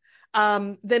organization,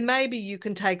 then maybe you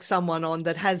can take someone on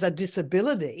that has a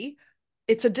disability.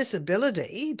 It's a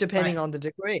disability, depending right. on the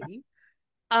degree.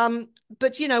 Um,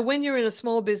 but when you're in a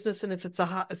small business and if it's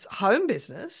it's a home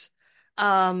business,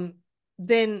 um,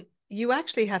 then you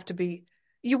actually have to be,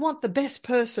 you want the best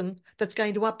person that's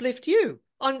going to uplift you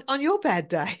on your bad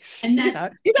days. And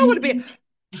You don't want to be, and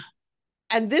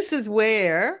and this is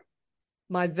where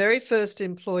my very first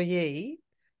employee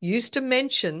used to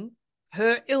mention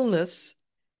her illness.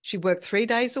 She worked 3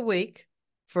 days a week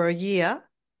for a year.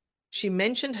 She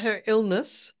mentioned her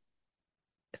illness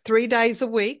 3 days a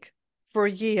week for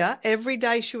a year. Every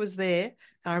day she was there.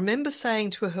 I remember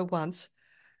saying to her once,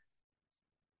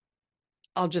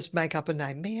 I'll just make up a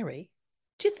name, Mary.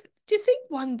 Do you think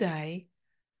one day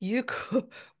you could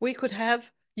we could have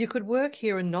you could work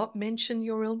here and not mention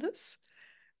your illness?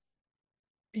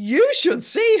 You should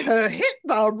see her hit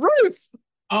the roof.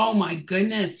 Oh my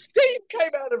goodness. Steam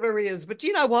came out of her ears. But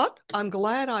you know what? I'm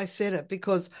glad I said it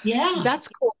because Yeah. that's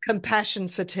called compassion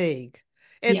fatigue.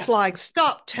 It's Yeah. like,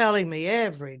 stop telling me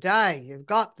every day you've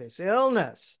got this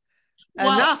illness.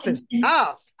 Well, Enough is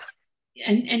enough.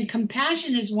 and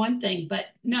compassion is one thing, but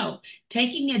no,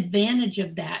 taking advantage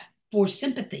of that for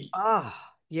sympathy,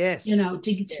 Ah, yes. to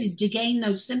Yes. gain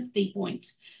those sympathy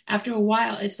points. After a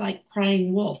while, it's like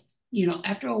crying wolf.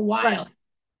 After a But while,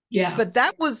 yeah, but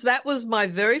that was my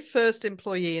very first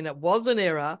employee, and it was an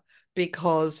error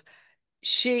because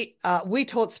we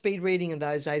taught speed reading in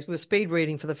those days. We were speed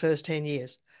reading for the first 10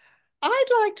 years.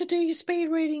 I'd like to do your speed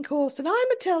reading course, and I'm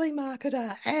a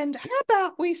telemarketer. And how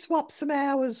about we swap some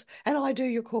hours and I do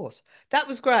your course? That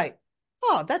was great.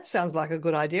 Oh, that sounds like a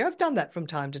good idea. I've done that from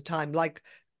time to time. Like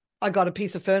I got a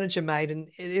piece of furniture made in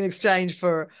exchange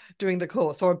for doing the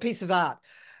course or a piece of art.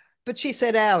 But she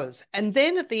said hours. And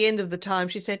then at the end of the time,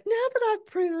 she said, now that I've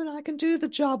proven I can do the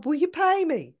job, will you pay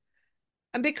me?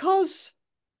 And because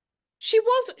she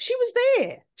was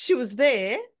there. She was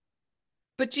there.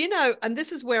 But and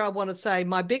this is where I want to say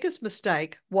my biggest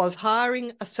mistake was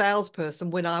hiring a salesperson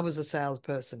when I was a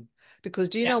salesperson. Because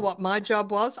do you yeah, know what my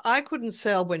job was? I couldn't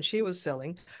sell when she was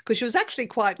selling because she was actually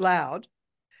quite loud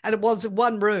and it was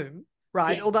one room,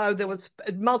 right? yeah, Although there was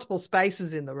multiple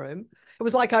spaces in the room. It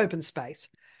was like open space.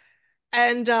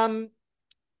 And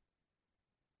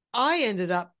I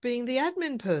ended up being the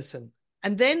admin person.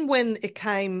 And then when it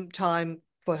came time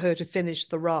for her to finish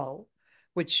the role,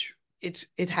 which it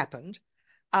happened,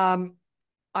 um,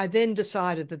 I then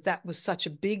decided that that was such a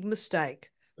big mistake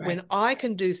right. when I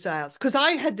can do sales. Because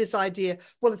I had this idea,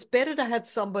 well, it's better to have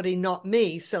somebody, not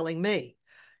me, selling me.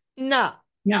 No,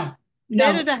 No,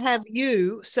 better no, to have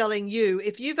you selling you.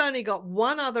 If you've only got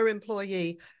one other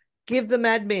employee, give them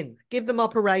admin, give them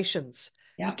operations,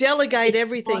 yeah. delegate It's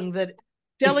everything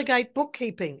it's delegate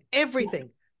bookkeeping, yeah, everything.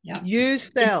 yeah. You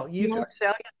It's sell, you can your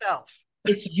sell yourself.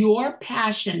 it's your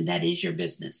passion that is your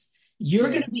business. You're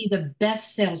going Yeah, to be the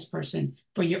best salesperson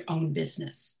for your own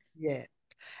business. yeah.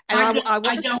 And I I, don't I I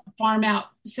want to, don't farm out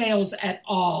sales at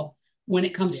all when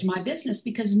it comes yeah. to my business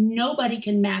because nobody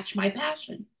can match my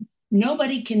passion.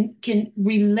 Nobody can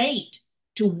relate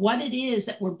to what it is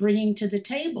that we're bringing to the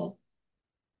table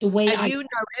the way And I you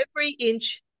know every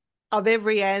inch of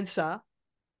every answer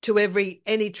to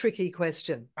any tricky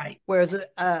question. right. Whereas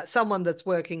someone that's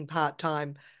working part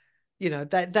time,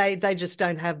 they just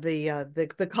don't have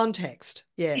the context.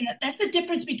 Yeah. Yeah, that's the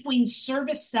difference between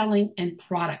service selling and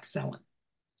product selling.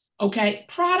 Okay,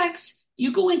 products,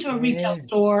 you go into a retail Yes,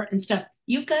 store and stuff,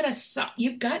 you've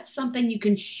got something you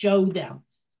can show them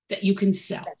that you can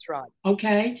sell. that's right.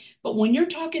 Okay? But when you're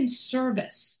talking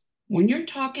service, when you're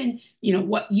talking,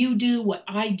 what you do, what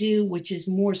I do, which is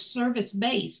more service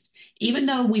based, even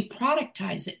though we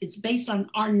productize it, it's based on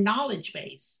our knowledge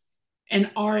base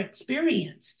and our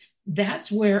experience.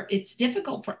 That's where it's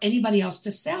difficult for anybody else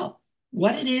to sell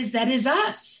what it is that is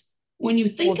us. When you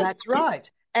Well, think about that's it,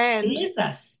 right. it And is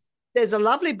us. there's a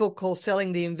lovely book called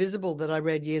Selling the Invisible that I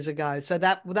read years ago. So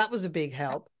that was a big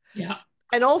help. Yeah,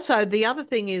 And also the other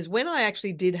thing is when I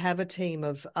actually did have a team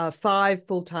of five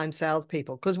full-time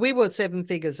salespeople, because we were seven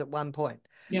figures at one point.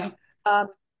 yeah, Um,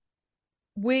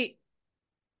 we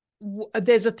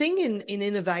there's a thing in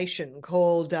innovation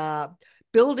called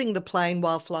building the plane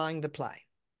while flying the plane.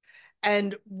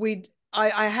 And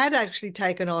I had actually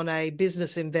taken on a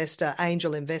business investor,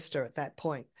 angel investor at that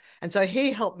point. And so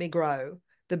he helped me grow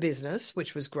the business,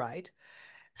 which was great.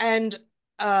 And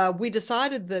we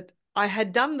decided that I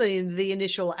had done the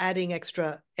initial adding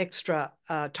extra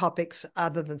topics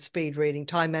other than speed reading,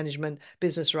 time management,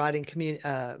 business writing,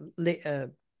 uh,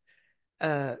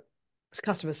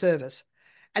 customer service.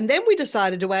 And then we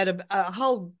decided to add a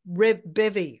whole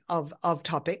bevy of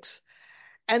topics.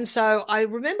 And so I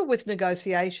remember with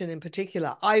negotiation in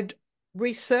particular, I'd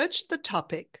researched the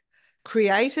topic,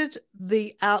 created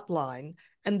the outline,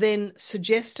 and then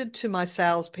suggested to my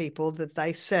salespeople that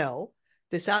they sell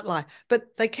this outline.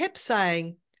 But they kept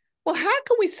saying, well, how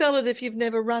can we sell it if you've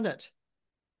never run it?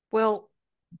 Well,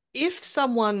 if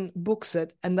someone books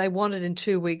it and they want it in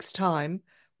 2 weeks' time,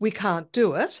 we can't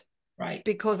do it right.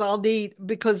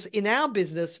 because in our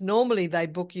business, normally they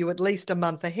book you at least a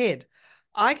month ahead.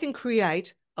 I can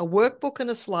create a workbook and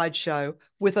a slideshow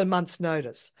with a month's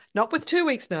notice, not with 2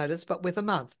 weeks' notice, but with a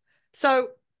month. So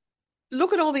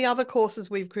look at all the other courses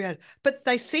we've created, but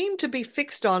they seem to be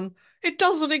fixed on it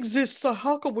doesn't exist. So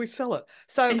how can we sell it?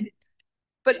 So And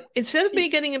But instead of me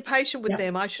getting impatient with Yeah.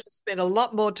 them, I should have spent a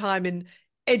lot more time in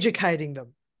educating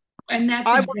them. And that's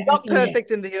I was not exactly it.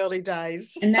 perfect in the early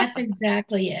days. And that's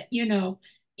exactly it.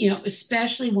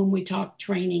 Especially when we talk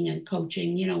training and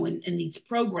coaching, in these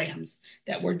programs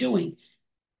that we're doing,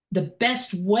 the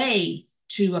best way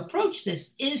to approach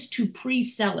this is to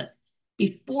pre-sell it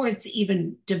before it's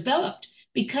even developed,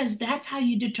 because that's how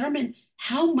you determine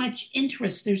how much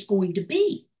interest there's going to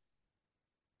be.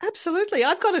 Absolutely.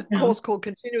 I've got a You know? course called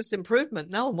Continuous Improvement.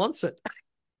 No one wants it.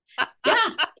 Yeah,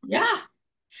 yeah.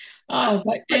 Oh,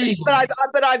 but But but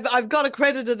anyway, I've got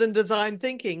accredited and design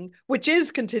thinking, which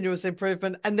is continuous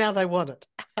improvement, and now they want it.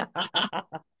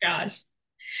 gosh.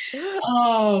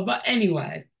 Oh, but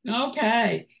anyway,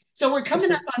 okay. So we're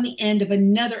coming up on the end of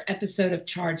another episode of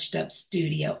Charged Up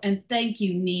Studio. And thank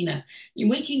you, Nina.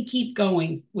 We can keep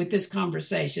going with this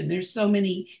conversation. There's so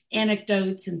many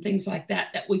anecdotes and things like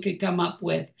that we could come up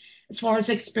with as far as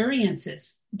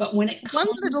experiences. But when it One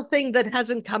comes, little thing that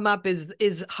hasn't come up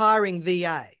is hiring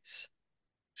VAs,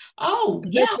 oh,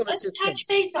 yeah, virtual let's touch assistants.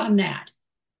 base on that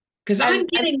because I'm And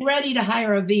getting ready to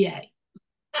hire a VA.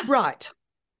 right.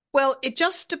 Well, it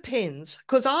just depends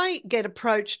because I get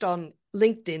approached on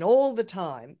LinkedIn all the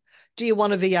time. Do you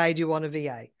want a VA? Do you want a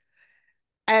VA?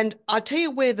 And I tell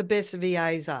you where the best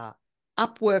VAs are,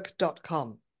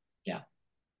 upwork.com, Yeah,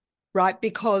 right?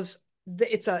 Because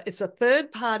it's a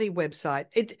third party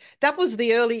website. That was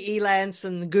the early Elance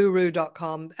and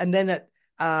guru.com, and then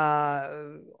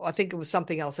I think it was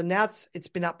something else, and now it's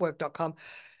been upwork.com.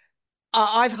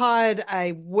 I've hired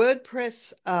a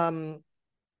WordPress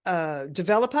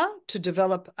developer to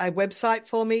develop a website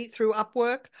for me through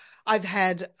Upwork. I've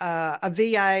had a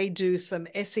VA do some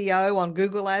SEO on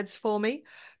Google Ads for me.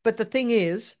 But the thing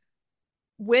is,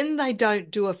 when they don't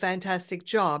do a fantastic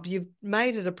job, you've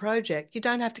made it a project, you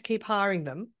don't have to keep hiring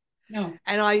them. no,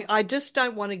 And I just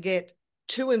don't want to get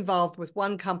too involved with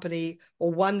one company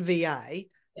or one VA yeah,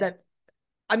 that,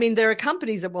 I mean, there are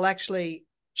companies that will actually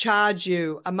charge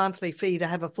you a monthly fee to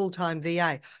have a full-time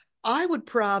VA. I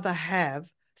would rather have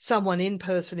someone in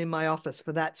person in my office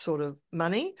for that sort of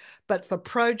money, but for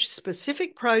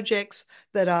specific projects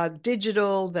that are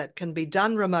digital, that can be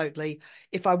done remotely,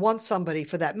 if I want somebody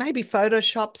for that, maybe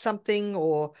Photoshop something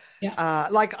or yeah,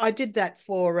 like I did that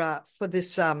for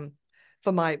this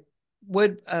for my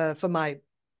for my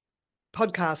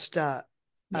podcast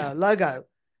yeah. logo.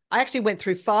 I actually went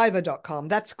through fiverr.com.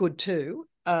 That's good too.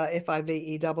 I use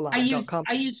fiverr.com.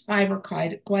 I use Fiverr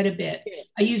quite a bit. Yeah.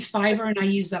 I use Fiverr and I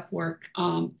use Upwork.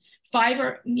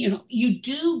 Fiverr, you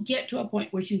do get to a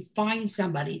point where you find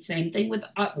somebody. Same thing with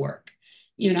Upwork.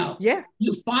 Yeah.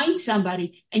 You find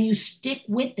somebody and you stick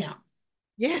with them.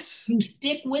 Yes. You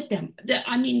stick with them.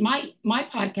 I mean, my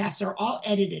podcasts are all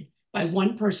edited by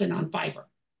one person on Fiverr,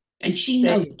 and she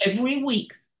There knows you every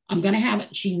week I'm going to have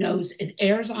it. She knows it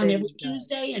airs on there every you go.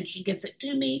 Tuesday, and she gets it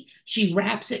to me. She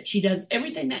wraps it. She does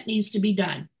everything that needs to be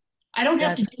done. I don't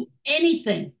have to That's do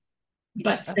anything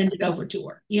but send it over to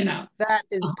her. that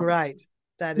is Um, great.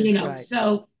 That is great.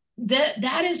 so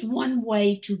that is one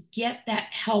way to get that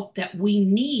help that we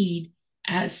need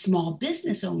as small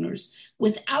business owners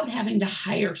without having to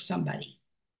hire somebody.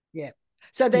 Yeah.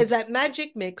 So there's that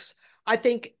magic mix. I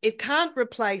think it can't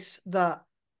replace the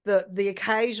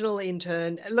occasional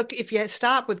intern. Look, if you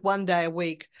start with 1 day a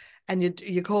week and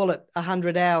you call it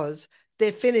 100 hours,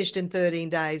 they're finished in 13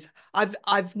 days.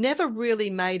 I've never really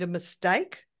made a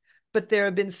mistake, but there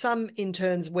have been some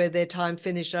interns where their time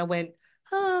finished. And I went,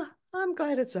 I'm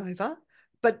glad it's over.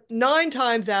 But 9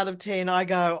 times out of 10, I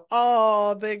go,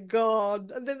 oh, they're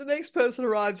gone. And then the next person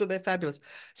arrives and they're fabulous.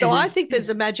 So And I that's think there's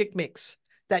good. a magic mix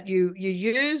that you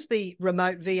use the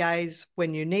remote VAs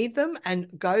when you need them and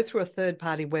go through a third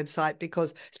party website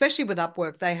because especially with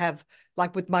Upwork, they have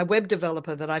like with my web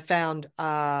developer that I found,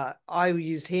 I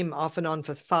used him off and on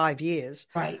for 5 years.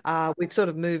 Right. We've sort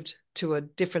of moved to a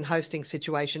different hosting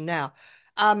situation now.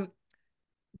 Um,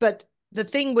 but the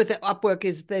thing with Upwork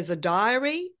is there's a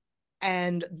diary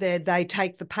and they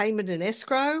take the payment in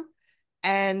escrow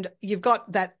and you've got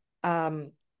that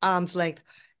arm's length.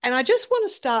 And I just want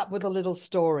to start with a little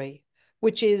story,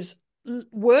 which is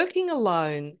working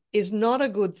alone is not a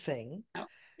good thing. No,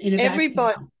 in a vacuum.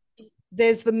 Everybody,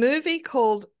 there's the movie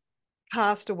called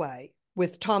Castaway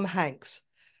with Tom Hanks,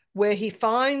 where he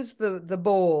finds the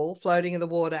ball floating in the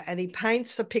water and he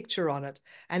paints a picture on it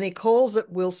and he calls it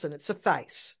Wilson. It's a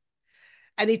face.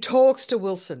 And he talks to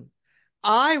Wilson.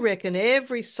 I reckon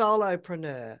every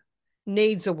solopreneur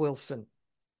needs a Wilson.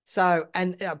 So,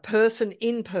 and a person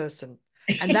in person.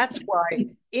 And that's why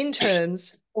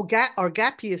interns or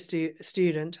gap year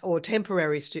student or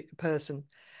temporary person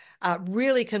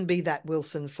really can be that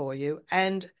Wilson for you.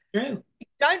 And True.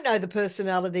 don't know the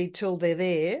personality till they're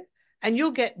there, and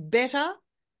you'll get better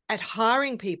at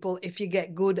hiring people if you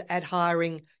get good at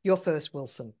hiring your first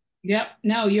Wilson. Yep.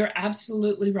 No, you're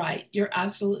absolutely right. You're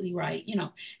absolutely right.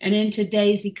 And in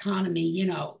today's economy,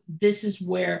 this is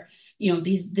where,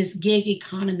 this gig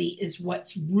economy is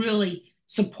what's really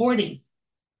supporting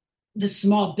the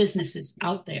small businesses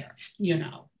out there,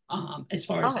 as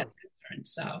far as that's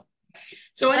concerned.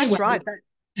 So anyway, that's right.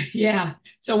 Yeah.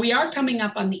 So we are coming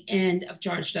up on the end of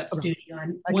Charged Up Studio.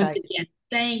 And once again,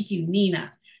 thank you,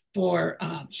 Nina, for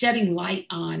shedding light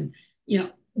on,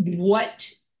 what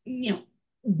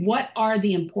are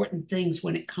the important things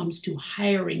when it comes to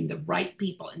hiring the right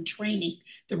people and training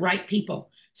the right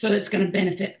people so that's going to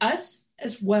benefit us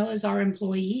as well as our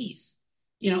employees,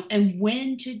 and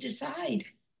when to decide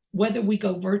whether we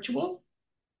go virtual,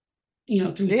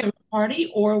 through third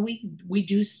party, or we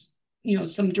do,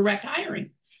 some direct hiring.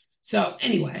 So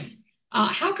anyway,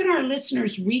 how can our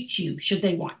listeners reach you should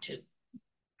they want to?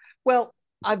 Well,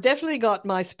 I've definitely got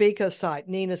my speaker site,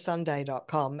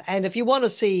 ninasunday.com. And if you want to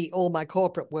see all my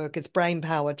corporate work, it's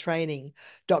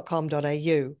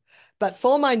brainpowertraining.com.au. But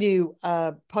for my new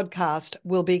podcast,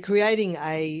 we'll be creating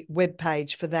a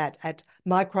webpage for that at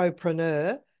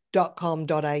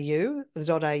micropreneur.com.au.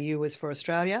 The .au is for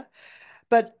Australia.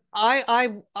 But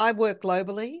I work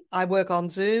globally. I work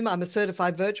on Zoom. I'm a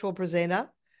certified virtual presenter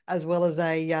as well as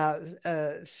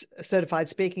a certified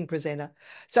speaking presenter.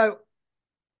 So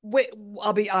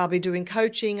I'll be doing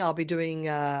coaching. I'll be doing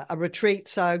a retreat.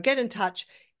 So get in touch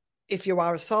if you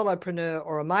are a solopreneur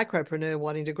or a micropreneur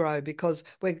wanting to grow, because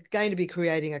we're going to be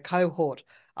creating a cohort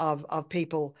of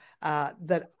people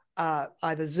that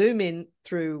either Zoom in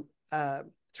through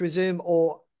Zoom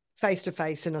or face to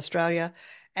face in Australia,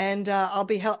 and I'll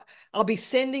be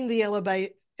sending the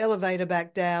elevator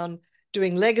back down,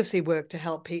 doing legacy work to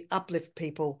help uplift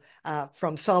people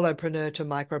from solopreneur to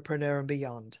micropreneur and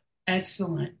beyond.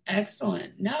 Excellent.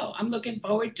 Excellent. No, I'm looking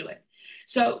forward to it.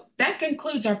 So that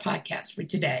concludes our podcast for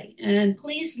today. And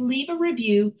please leave a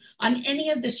review on any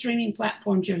of the streaming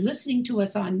platforms you're listening to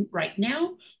us on right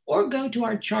now, or go to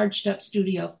our Charged Up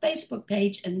Studio Facebook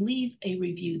page and leave a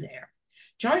review there.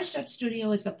 Charged Up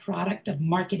Studio is a product of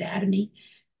Marketatomy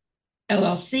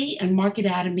LLC and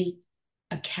Marketatomy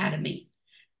Academy,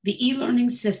 the e-learning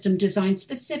system designed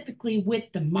specifically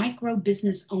with the micro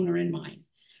business owner in mind.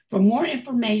 For more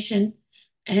information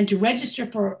and to register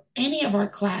for any of our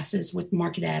classes with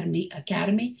Marketatomy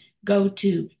Academy, go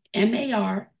to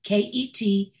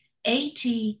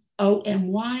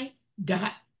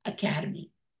marketatomy.academy.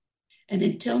 And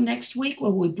until next week,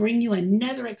 where we bring you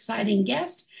another exciting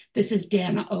guest, this is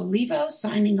Dana Olivo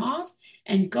signing off,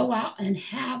 and go out and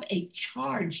have a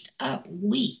charged up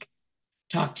week.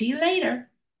 Talk to you later.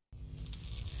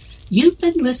 You've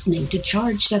been listening to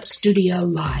Charged Up Studio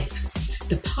Live,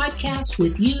 the podcast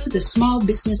with you, the small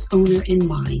business owner, in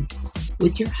mind,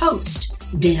 with your host,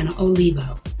 Dana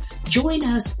Olivo. Join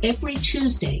us every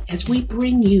Tuesday as we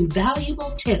bring you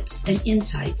valuable tips and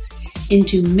insights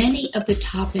into many of the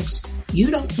topics you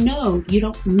don't know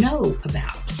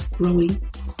about growing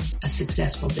a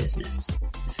successful business.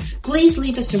 Please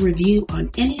leave us a review on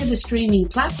any of the streaming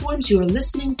platforms you are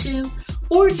listening to,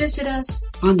 or visit us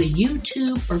on the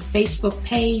YouTube or Facebook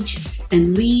page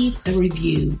and leave a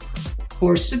review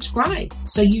or subscribe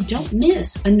so you don't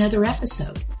miss another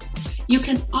episode. You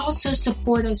can also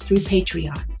support us through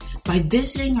Patreon by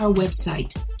visiting our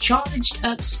website,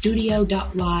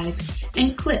 chargedupstudio.live,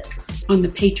 and click on the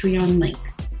Patreon link.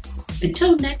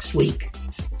 Until next week,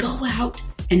 go out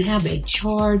and have a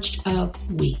charged up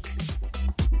week.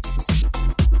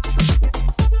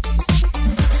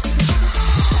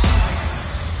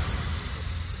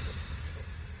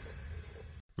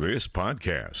 This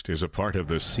podcast is a part of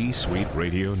the C-Suite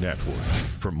Radio Network.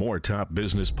 For more top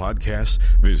business podcasts,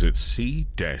 visit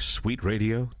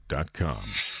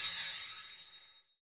c-suiteradio.com.